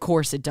 which of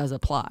course it does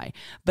apply.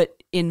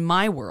 But in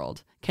my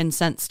world,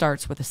 consent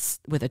starts with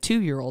a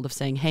 2-year-old of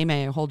saying, hey,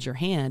 may I hold your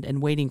hand,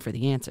 and waiting for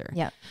the answer.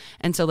 Yeah.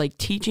 And so, like,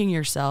 teaching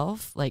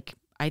yourself, like,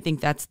 I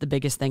think that's the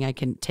biggest thing I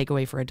can take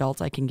away for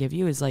adults I can give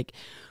you is, like,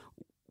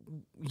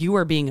 you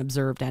are being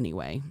observed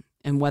anyway,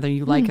 and whether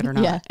you like it or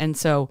not. Yeah. And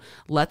so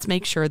let's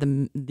make sure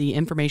the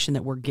information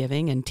that we're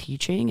giving and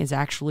teaching is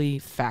actually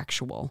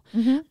factual,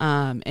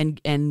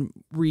 and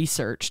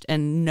researched.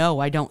 And no,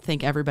 I don't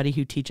think everybody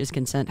who teaches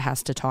consent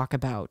has to talk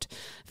about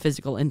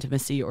physical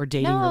intimacy or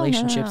dating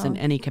relationships in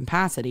any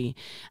capacity.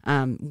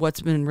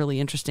 What's been really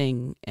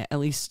interesting, at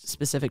least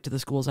specific to the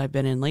schools I've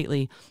been in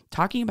lately,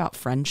 talking about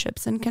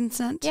friendships and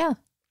consent. Yeah.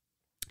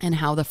 And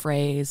how the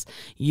phrase,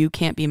 you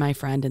can't be my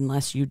friend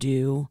unless you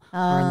do,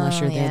 or unless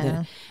you're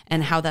there,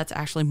 and how that's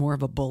actually more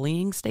of a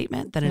bullying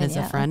statement than it is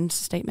a friend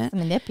statement. It's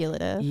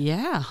manipulative.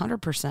 Yeah,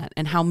 100%.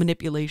 And how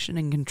manipulation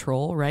and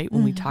control, right?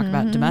 When we talk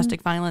about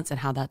domestic violence and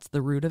how that's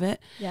the root of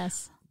it.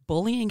 Yes.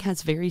 Bullying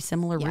has very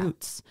similar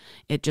roots.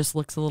 It just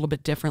looks a little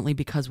bit differently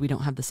because we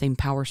don't have the same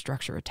power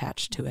structure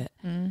attached to it.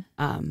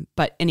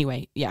 But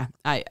anyway,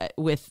 I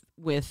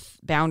with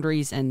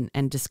boundaries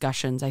and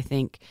discussions, I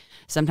think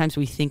sometimes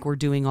we think we're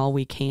doing all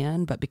we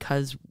can, but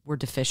because we're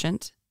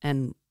deficient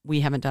and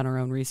we haven't done our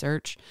own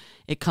research,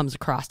 it comes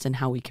across in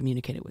how we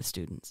communicate it with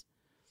students.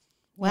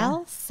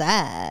 Well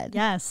said.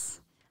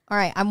 Yes. All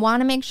right. I want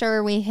to make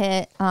sure we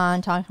hit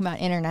on talking about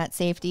internet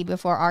safety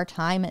before our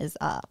time is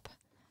up.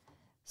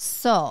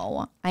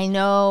 So I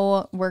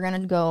know we're going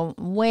to go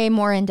way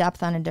more in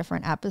depth on a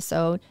different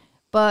episode,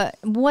 but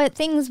what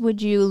things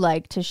would you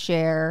like to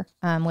share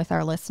with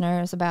our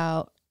listeners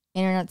about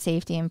internet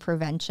safety and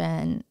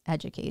prevention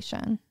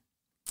education?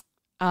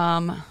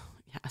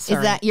 Sorry.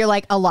 Is that, you're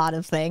like a lot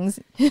of things?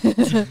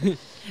 To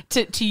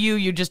you,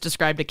 you just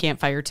described a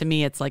campfire. To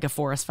me, it's like a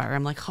forest fire.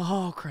 I'm like,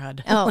 oh,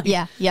 crud. Oh, like,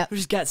 yeah. We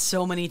just got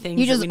so many things.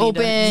 You just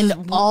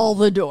opened all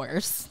the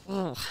doors.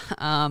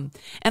 And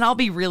I'll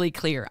be really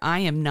clear. I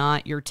am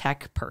not your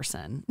tech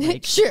person.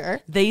 Like, sure.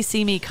 They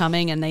see me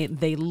coming and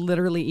they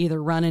literally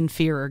either run in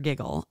fear or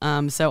giggle.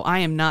 So I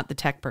am not the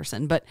tech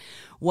person. But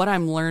what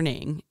I'm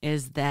learning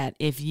is that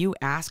if you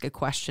ask a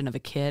question of a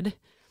kid,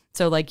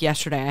 so like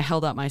yesterday, I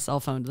held up my cell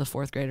phone to the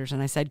 4th graders and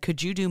I said,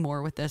 could you do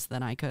more with this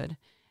than I could?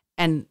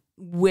 And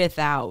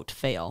without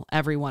fail,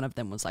 every one of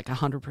them was like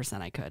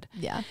 100% I could.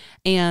 Yeah.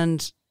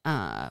 And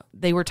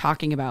they were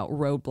talking about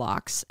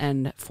roadblocks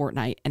and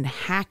Fortnite and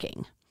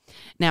hacking.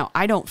 Now,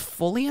 I don't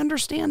fully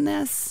understand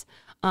this,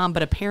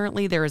 but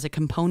apparently there is a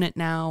component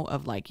now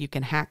of like you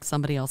can hack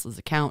somebody else's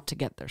account to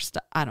get their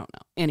stuff. I don't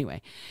know.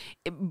 Anyway,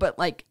 but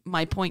like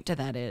my point to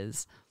that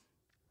is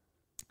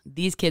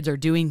these kids are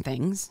doing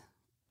things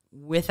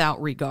without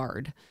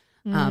regard,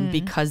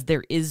 because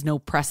there is no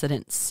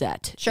precedent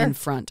set in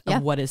front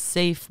of what is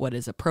safe, what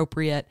is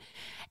appropriate.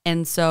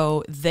 And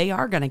so they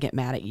are going to get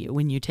mad at you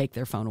when you take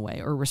their phone away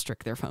or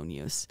restrict their phone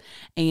use.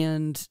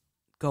 And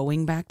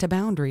going back to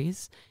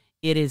boundaries,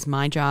 it is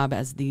my job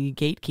as the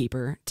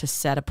gatekeeper to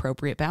set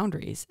appropriate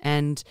boundaries.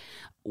 And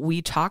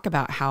we talk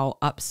about how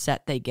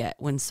upset they get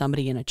when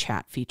somebody in a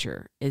chat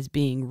feature is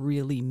being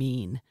really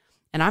mean.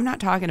 And I'm not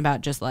talking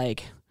about just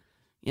like,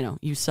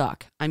 you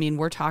suck. I mean,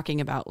 we're talking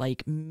about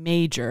like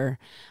major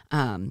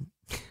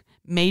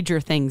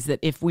things that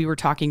if we were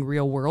talking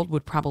real world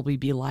would probably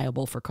be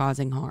liable for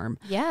causing harm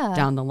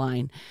down the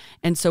line.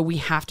 And so we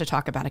have to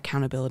talk about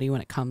accountability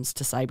when it comes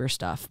to cyber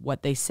stuff.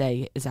 What they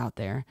say is out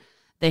there.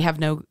 They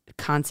have no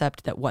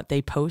concept that what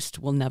they post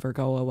will never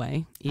go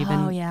away.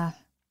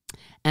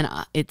 And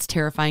it's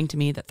terrifying to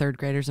me that 3rd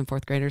graders and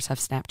 4th graders have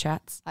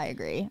Snapchats. I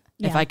agree.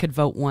 If I could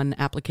vote one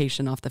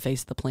application off the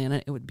face of the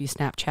planet, it would be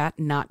Snapchat,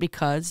 not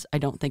because I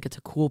don't think it's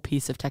a cool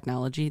piece of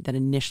technology that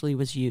initially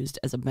was used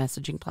as a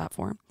messaging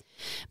platform,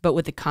 but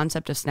with the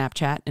concept of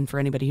Snapchat, and for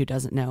anybody who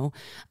doesn't know,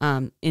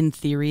 in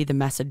theory, the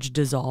message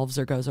dissolves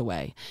or goes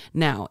away.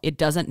 Now, it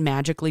doesn't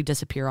magically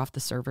disappear off the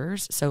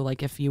servers. So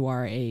like if you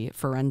are a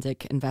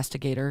forensic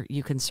investigator,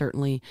 you can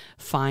certainly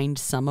find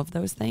some of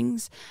those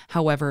things.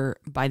 However,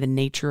 by the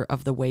nature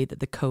of the way that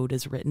the code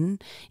is written,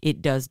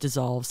 it does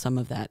dissolve some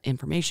of that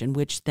information,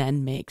 which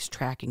then makes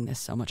tracking this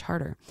so much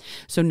harder.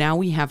 So now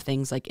we have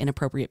things like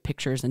inappropriate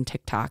pictures and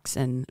TikToks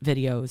and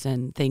videos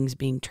and things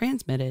being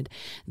transmitted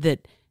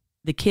that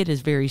the kid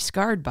is very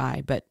scarred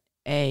by, but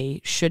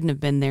shouldn't have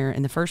been there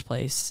in the first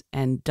place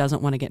and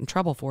doesn't want to get in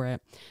trouble for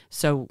it.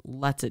 So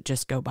lets it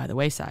just go by the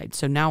wayside.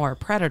 So now our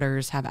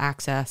predators have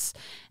access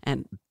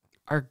and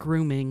are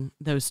grooming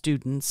those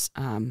students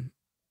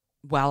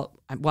while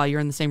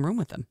you're in the same room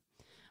with them.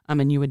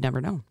 And you would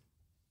never know.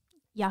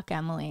 Yuck,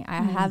 Emily.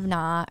 I have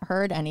not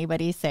heard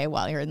anybody say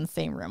while you're in the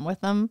same room with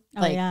them.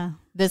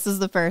 This is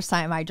the first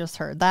time I just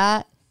heard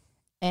that,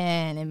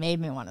 and it made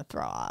me want to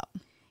throw up.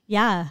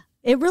 Yeah.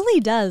 It really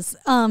does.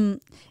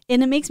 And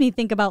it makes me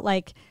think about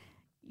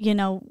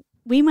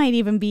we might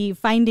even be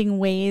finding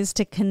ways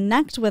to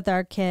connect with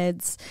our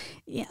kids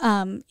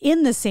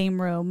in the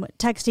same room,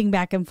 texting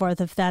back and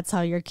forth if that's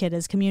how your kid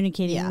is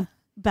communicating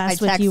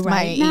best with you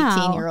right now. I text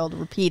my 18-year-old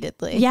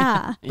repeatedly.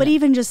 Yeah. But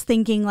even just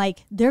thinking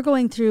they're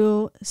going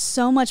through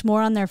so much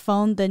more on their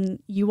phone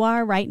than you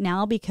are right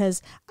now,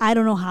 because I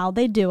don't know how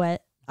they do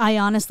it. I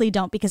honestly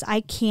don't, because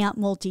I can't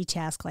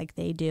multitask like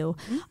they do.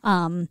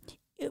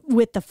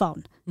 With the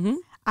phone.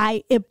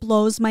 It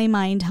blows my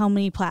mind how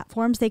many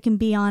platforms they can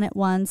be on at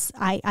once.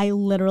 I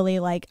literally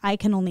I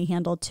can only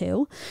handle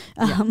 2.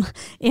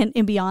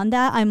 And beyond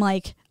that, I'm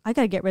like, I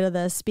got to get rid of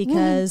this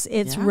because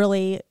it's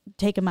really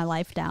taking my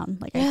life down.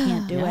 I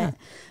can't do it.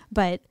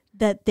 But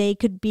that they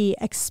could be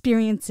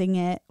experiencing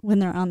it when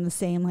they're on the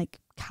same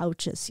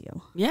couch as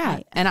you. Yeah.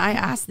 And I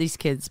asked these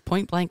kids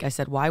point blank, I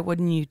said, why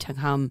wouldn't you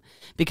come?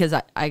 Because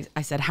I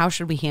said, how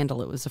should we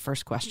handle it was the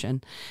first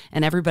question.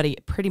 And everybody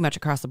pretty much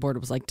across the board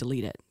was like,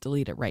 delete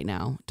it right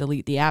now.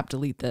 Delete the app,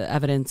 delete the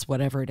evidence,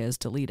 whatever it is,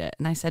 delete it.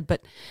 And I said,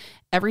 but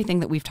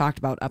everything that we've talked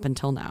about up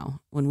until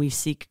now, when we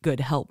seek good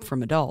help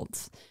from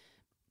adults,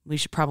 we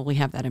should probably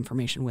have that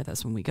information with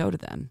us when we go to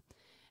them.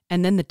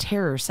 And then the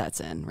terror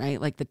sets in,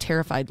 right? The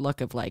terrified look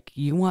of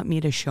you want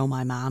me to show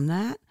my mom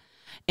that?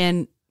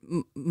 And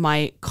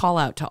my call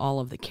out to all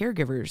of the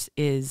caregivers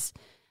is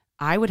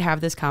I would have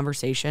this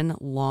conversation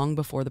long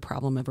before the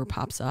problem ever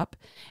pops up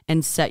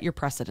and set your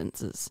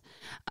precedences.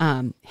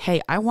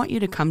 Hey, I want you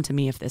to come to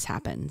me if this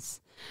happens.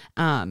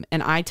 And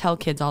I tell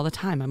kids all the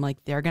time, I'm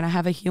like, they're going to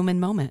have a human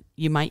moment.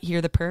 You might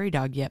hear the prairie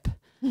dog yip.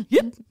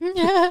 Yip.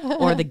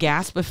 Or the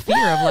gasp of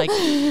fear of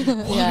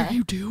what are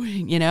you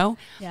doing?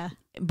 Yeah.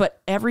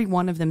 But every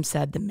one of them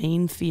said the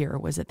main fear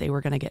was that they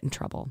were going to get in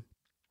trouble.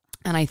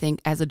 And I think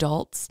as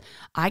adults,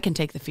 I can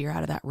take the fear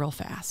out of that real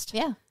fast.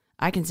 Yeah.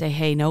 I can say,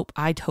 hey, nope,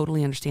 I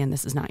totally understand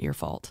this is not your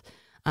fault.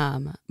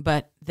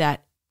 But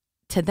that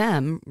to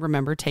them,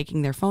 remember,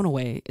 taking their phone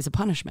away is a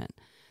punishment.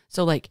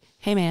 So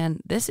hey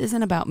man, this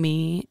isn't about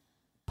me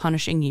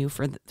punishing you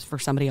for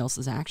somebody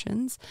else's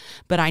actions,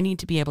 but I need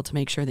to be able to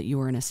make sure that you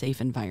are in a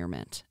safe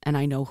environment and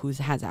I know who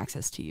has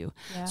access to you.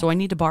 Yeah. So I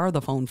need to borrow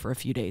the phone for a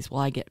few days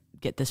while I get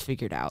this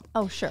figured out.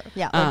 Oh, sure.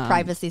 Yeah.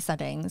 Privacy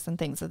settings and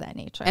things of that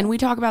nature. And we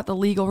talk about the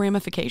legal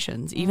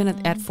ramifications. Even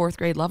at 4th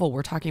grade level,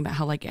 we're talking about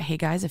how hey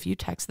guys, if you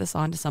text this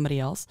on to somebody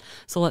else,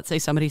 so let's say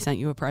somebody sent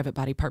you a private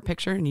body part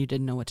picture and you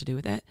didn't know what to do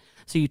with it.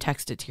 So you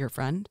text it to your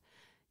friend,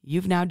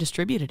 you've now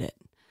distributed it.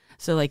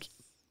 So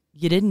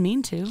you didn't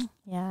mean to.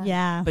 Yeah.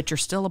 Yeah. But you're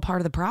still a part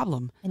of the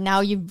problem. And now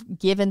you've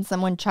given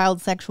someone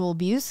child sexual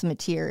abuse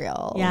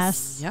materials.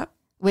 Yes. Yep.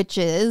 Which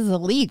is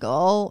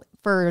illegal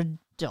for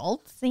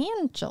adults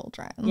and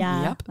children.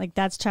 Yeah. Yep.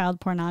 That's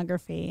child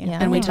pornography. Yeah.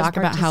 And we talk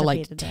about how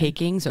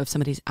taking, so if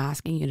somebody's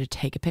asking you to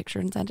take a picture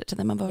and send it to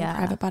them of a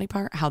private body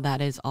part, how that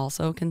is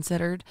also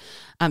considered.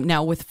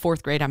 Now with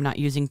 4th grade, I'm not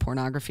using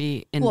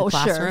pornography in the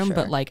classroom, sure.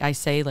 But I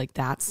say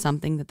that's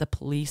something that the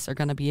police are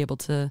going to be able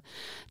to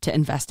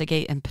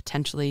investigate and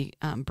potentially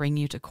bring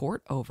you to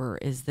court over,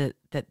 is that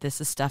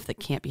this is stuff that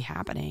can't be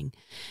happening.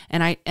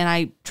 And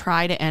I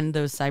try to end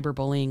those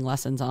cyberbullying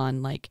lessons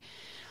on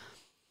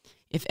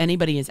if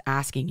anybody is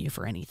asking you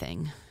for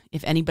anything,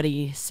 if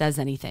anybody says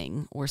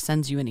anything or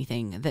sends you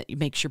anything that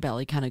makes your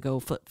belly kind of go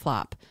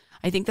flip-flop,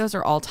 I think those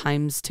are all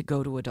times to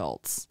go to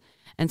adults.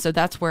 And so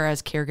that's where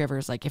as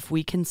caregivers, if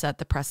we can set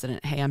the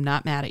precedent, hey, I'm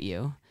not mad at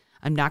you,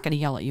 I'm not going to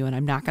yell at you, and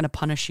I'm not going to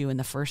punish you in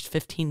the first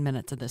 15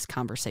 minutes of this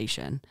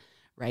conversation,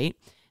 right?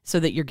 So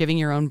that you're giving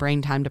your own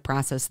brain time to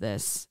process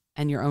this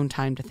and your own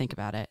time to think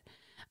about it.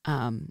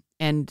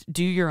 And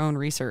do your own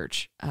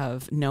research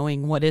of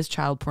knowing what is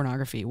child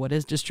pornography, what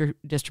is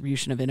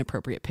distribution of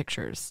inappropriate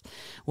pictures.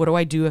 What do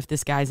I do if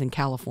this guy's in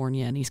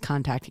California and he's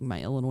contacting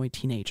my Illinois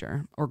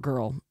teenager or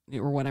girl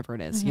or whatever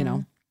it is,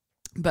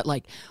 But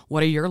like,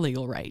 what are your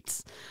legal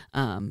rights?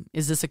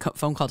 Is this a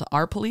phone call to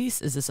our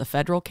police? Is this a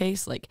federal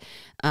case? Like,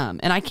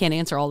 and I can't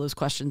answer all those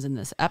questions in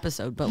this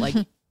episode, but like,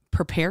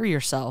 prepare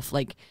yourself.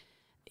 Like,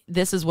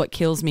 this is what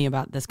kills me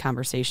about this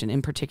conversation,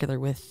 in particular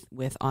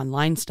with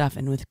online stuff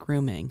and with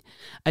grooming.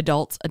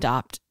 Adults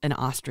adopt an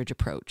ostrich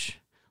approach.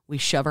 We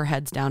shove our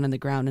heads down in the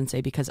ground and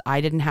say, because I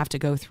didn't have to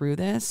go through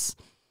this,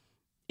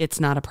 it's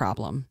not a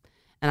problem.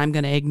 And I'm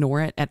going to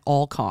ignore it at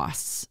all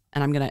costs.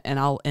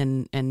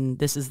 And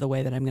this is the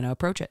way that I'm going to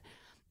approach it.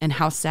 And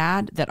how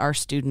sad that our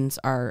students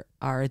are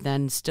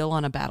then still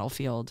on a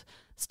battlefield,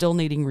 still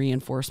needing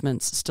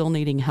reinforcements, still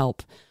needing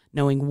help,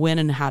 knowing when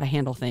and how to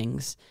handle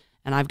things.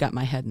 And I've got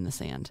my head in the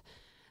sand.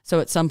 So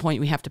at some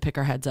point we have to pick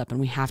our heads up and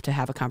we have to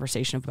have a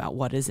conversation about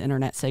what is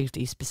internet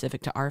safety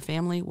specific to our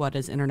family, what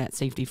is internet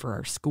safety for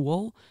our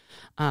school,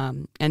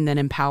 and then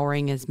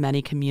empowering as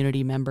many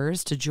community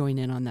members to join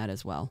in on that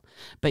as well.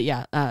 But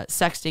yeah,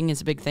 sexting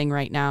is a big thing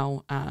right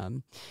now.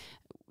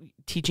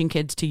 Teaching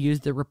kids to use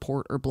the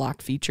report or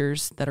block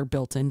features that are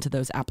built into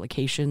those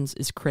applications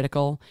is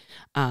critical.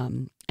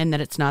 And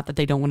that it's not that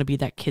they don't want to be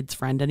that kid's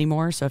friend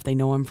anymore. So if they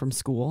know them from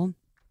school,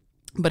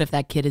 but if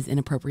that kid is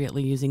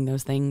inappropriately using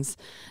those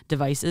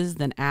devices,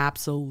 then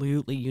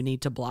absolutely you need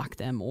to block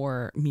them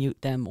or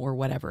mute them or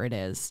whatever it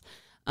is.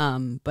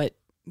 But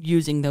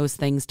using those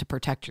things to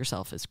protect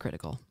yourself is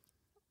critical.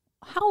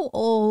 How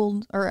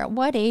old or at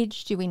what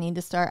age do we need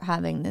to start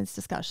having these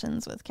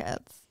discussions with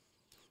kids?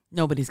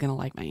 Nobody's going to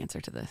like my answer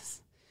to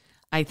this.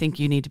 I think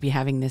you need to be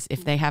having this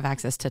if they have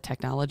access to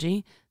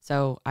technology.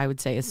 So I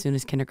would say as soon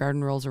as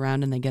kindergarten rolls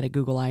around and they get a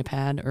Google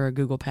iPad or a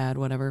Google Pad,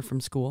 whatever,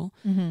 from school,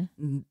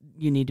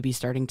 you need to be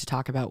starting to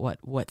talk about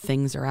what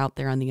things are out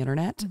there on the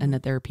internet and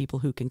that there are people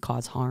who can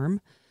cause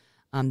harm,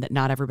 that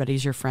not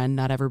everybody's your friend,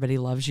 not everybody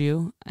loves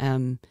you.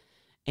 And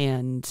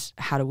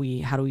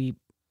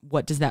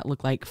what does that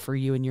look like for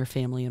you and your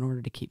family in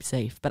order to keep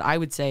safe? But I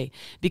would say,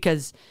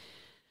 because,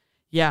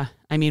 yeah,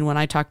 I mean, when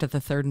I talked to the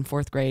 3rd and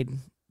 4th grade,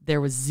 there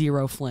was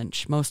zero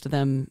flinch. Most of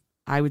them,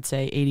 I would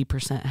say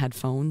 80% had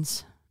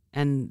phones,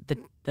 and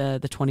the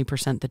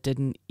 20% that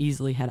didn't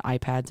easily had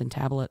iPads and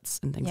tablets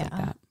and things like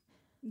that.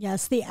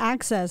 Yes, the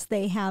access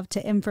they have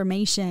to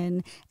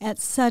information at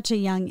such a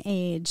young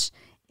age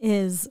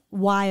is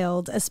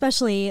wild,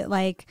 especially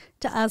like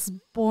to us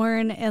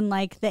born in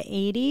like the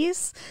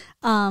 80s.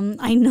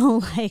 I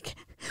know like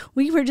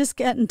we were just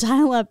getting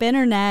dial-up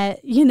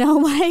internet,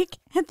 like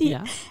at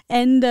the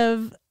end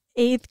of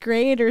 8th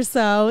grade or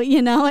so,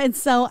 and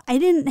so I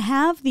didn't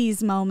have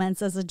these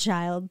moments as a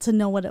child to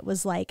know what it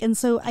was like. And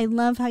so I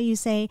love how you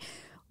say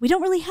we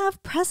don't really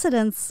have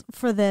precedents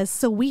for this,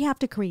 so we have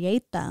to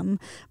create them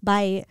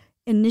by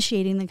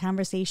initiating the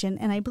conversation.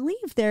 And I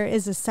believe there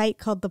is a site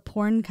called the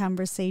Porn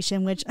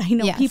Conversation, which I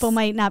know people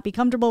might not be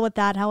comfortable with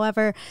that.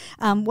 However,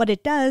 what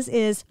it does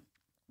is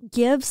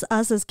gives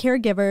us as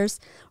caregivers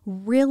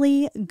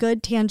really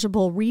good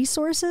tangible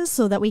resources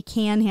so that we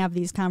can have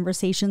these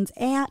conversations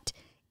at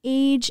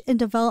age and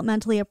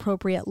developmentally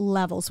appropriate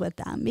levels with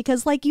them.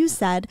 Because like you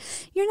said,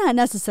 you're not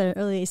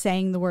necessarily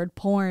saying the word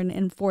porn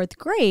in 4th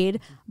grade,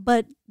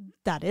 but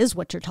that is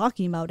what you're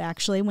talking about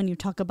actually when you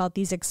talk about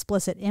these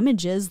explicit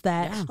images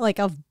that like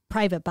of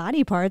private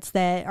body parts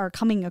that are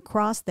coming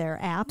across their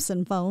apps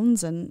and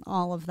phones and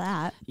all of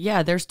that.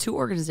 Yeah, there's 2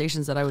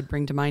 organizations that I would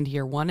bring to mind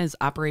here. One is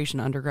Operation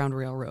Underground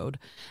Railroad.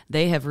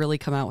 They have really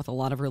come out with a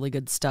lot of really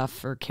good stuff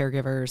for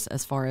caregivers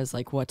as far as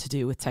like what to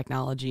do with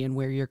technology and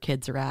where your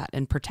kids are at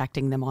and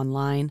protecting them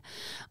online.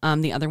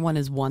 The other one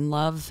is One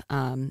Love.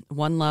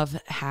 One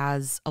Love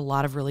has a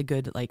lot of really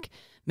good like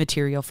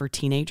material for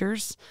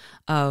teenagers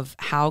of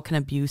how can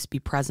abuse be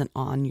present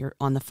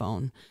on the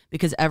phone,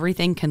 because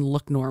everything can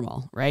look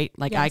normal, right?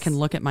 Like I can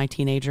look at my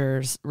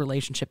teenager's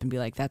relationship and be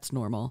like, that's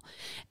normal.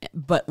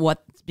 But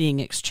what's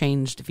being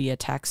exchanged via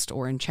text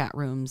or in chat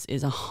rooms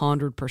is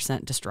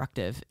 100%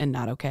 destructive and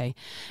not okay.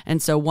 And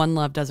so One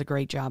Love does a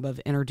great job of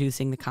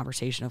introducing the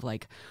conversation of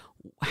like,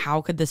 how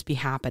could this be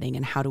happening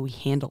and how do we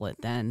handle it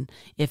then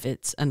if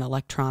it's an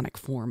electronic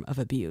form of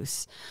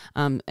abuse?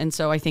 And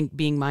so I think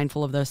being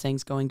mindful of those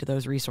things, going to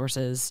those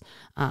resources,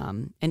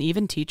 and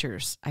even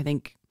teachers, I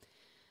think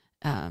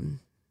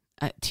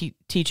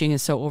teaching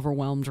is so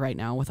overwhelmed right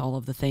now with all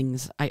of the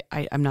things.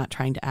 I'm not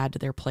trying to add to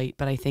their plate,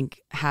 but I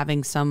think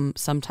having some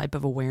type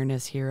of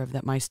awareness here of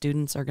that my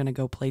students are going to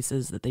go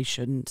places that they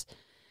shouldn't.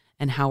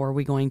 And how are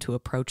we going to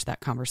approach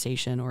that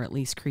conversation, or at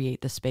least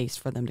create the space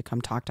for them to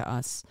come talk to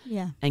us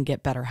and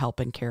get better help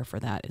and care for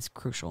that is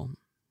crucial.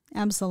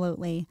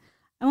 Absolutely.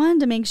 I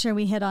wanted to make sure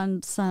we hit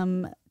on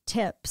some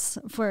tips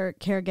for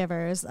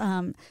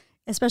caregivers,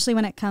 especially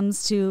when it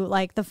comes to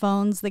like the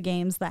phones, the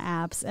games, the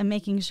apps, and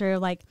making sure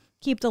like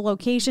keep the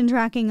location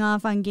tracking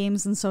off on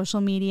games and social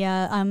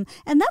media.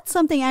 And that's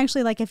something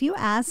actually like if you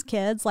ask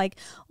kids, like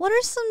what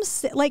are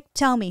some, like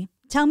tell me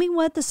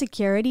what the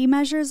security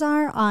measures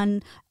are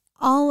on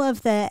all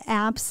of the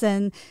apps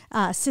and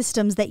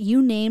systems that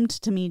you named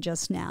to me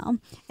just now.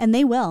 And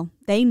they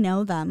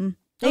know them.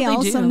 They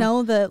also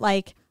know that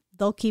like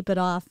they'll keep it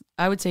off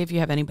I would say if you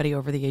have anybody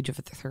over the age of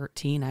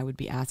 13, I would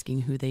be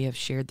asking who they have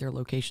shared their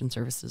location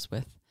services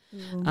with.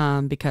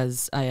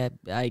 Because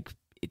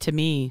to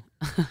me,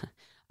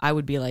 I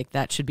would be like,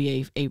 that should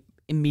be a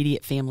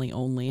immediate family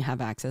only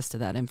have access to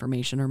that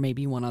information, or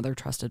maybe one other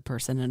trusted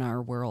person in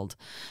our world.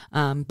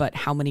 But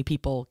how many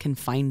people can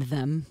find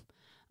them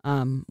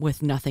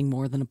with nothing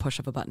more than a push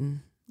of a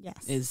button?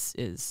 Yes.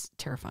 Is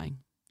terrifying.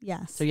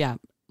 Yes. So yeah,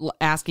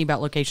 asking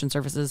about location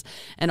services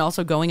and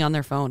also going on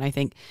their phone. I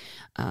think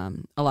a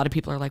lot of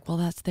people are like, well,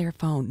 that's their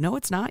phone. No,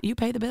 it's not. You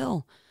pay the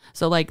bill.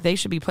 So like they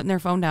should be putting their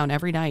phone down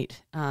every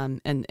night,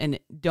 and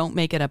don't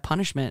make it a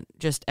punishment.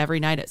 Just every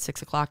night at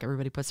 6 o'clock,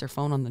 everybody puts their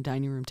phone on the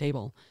dining room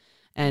table.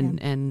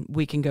 And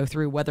we can go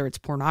through whether it's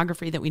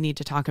pornography that we need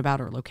to talk about,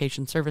 or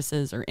location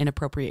services, or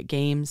inappropriate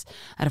games.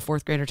 I had a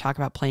fourth grader talk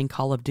about playing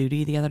Call of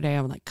Duty the other day.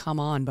 I'm like, come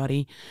on,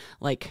 buddy.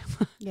 Like,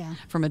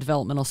 from a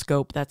developmental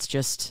scope, that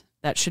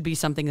should be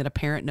something that a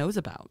parent knows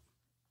about.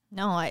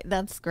 No,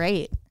 that's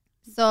great.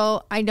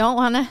 So I don't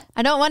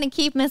want to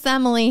keep Miss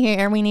Emily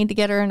here. We need to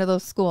get her into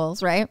those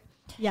schools, right?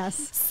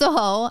 Yes.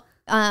 So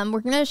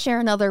we're going to share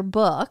another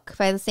book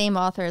by the same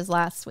author as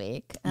last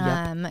week,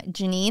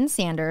 Janine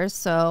Sanders.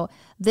 So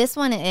this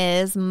one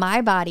is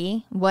My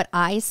Body, What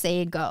I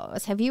Say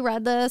Goes. Have you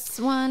read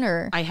this one?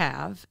 Or I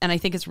have, and I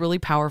think it's really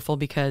powerful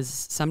because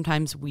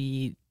sometimes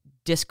we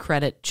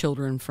discredit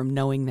children from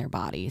knowing their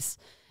bodies.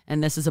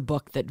 And this is a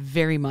book that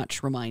very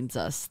much reminds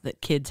us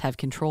that kids have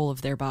control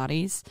of their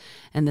bodies,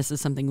 and this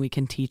is something we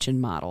can teach and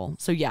model.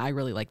 So yeah, I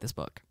really like this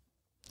book.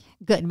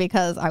 Good,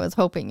 because I was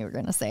hoping you were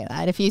going to say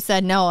that. If you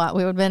said no,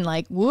 we would have been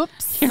like,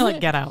 whoops. You're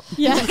like, get out.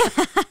 Yeah.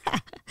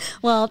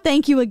 Well,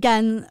 thank you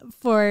again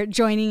for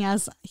joining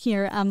us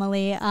here,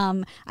 Emily.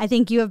 I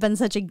think you have been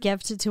such a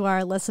gift to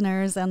our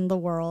listeners and the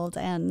world.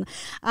 And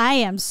I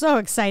am so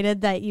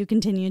excited that you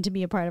continue to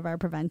be a part of our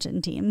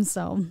prevention team.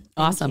 So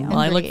awesome. Well,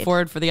 I look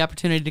forward for the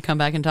opportunity to come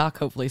back and talk,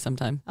 hopefully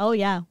sometime. Oh,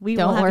 yeah. We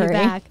will have you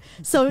back.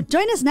 So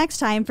join us next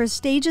time for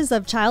Stages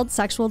of Child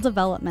Sexual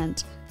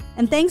Development.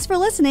 And thanks for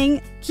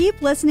listening.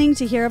 Keep listening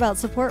to hear about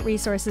support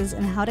resources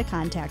and how to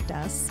contact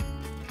us.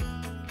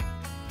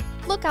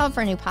 Look out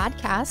for new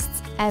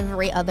podcasts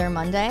every other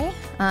Monday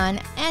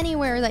on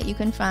anywhere that you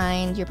can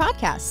find your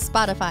podcasts.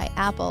 Spotify,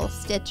 Apple,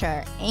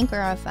 Stitcher, Anchor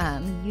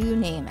FM, you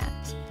name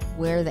it.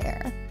 We're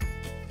there.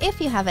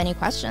 If you have any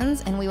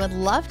questions, and we would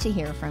love to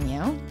hear from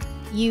you,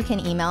 you can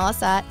email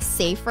us at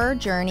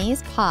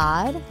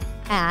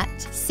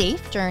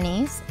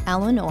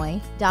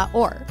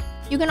saferjourneyspod@safejourneysillinois.org.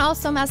 You can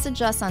also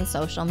message us on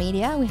social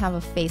media. We have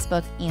a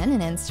Facebook and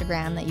an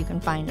Instagram that you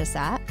can find us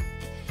at.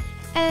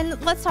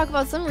 And let's talk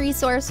about some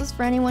resources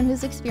for anyone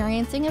who's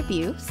experiencing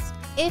abuse.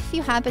 If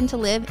you happen to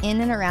live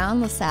in and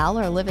around LaSalle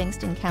or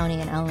Livingston County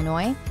in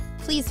Illinois,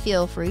 please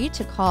feel free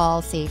to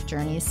call Safe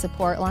Journeys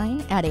support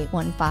line at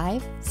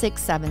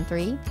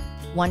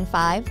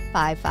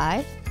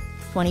 815-673-1555.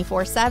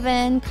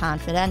 24/7,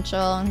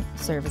 confidential,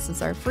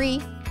 services are free.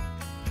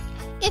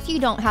 If you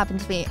don't happen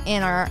to be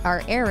in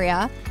our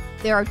area,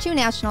 there are 2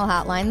 national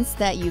hotlines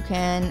that you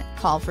can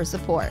call for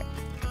support.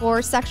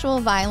 For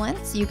sexual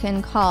violence, you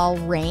can call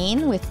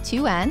RAIN with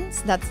 2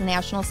 N's. That's the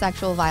National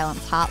Sexual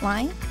Violence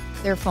Hotline.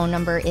 Their phone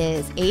number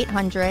is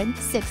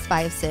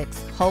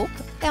 800-656-HOPE.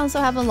 They also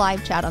have a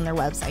live chat on their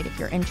website if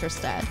you're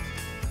interested.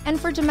 And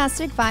for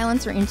domestic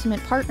violence or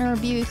intimate partner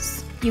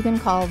abuse, you can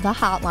call the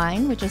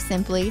hotline, which is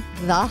simply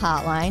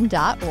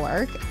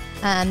thehotline.org.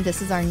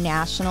 This is our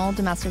national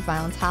domestic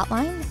violence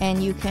hotline,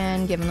 and you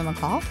can give them a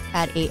call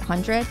at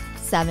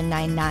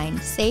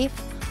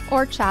 800-799-SAFE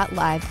or chat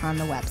live on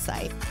the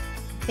website.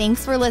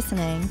 Thanks for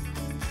listening.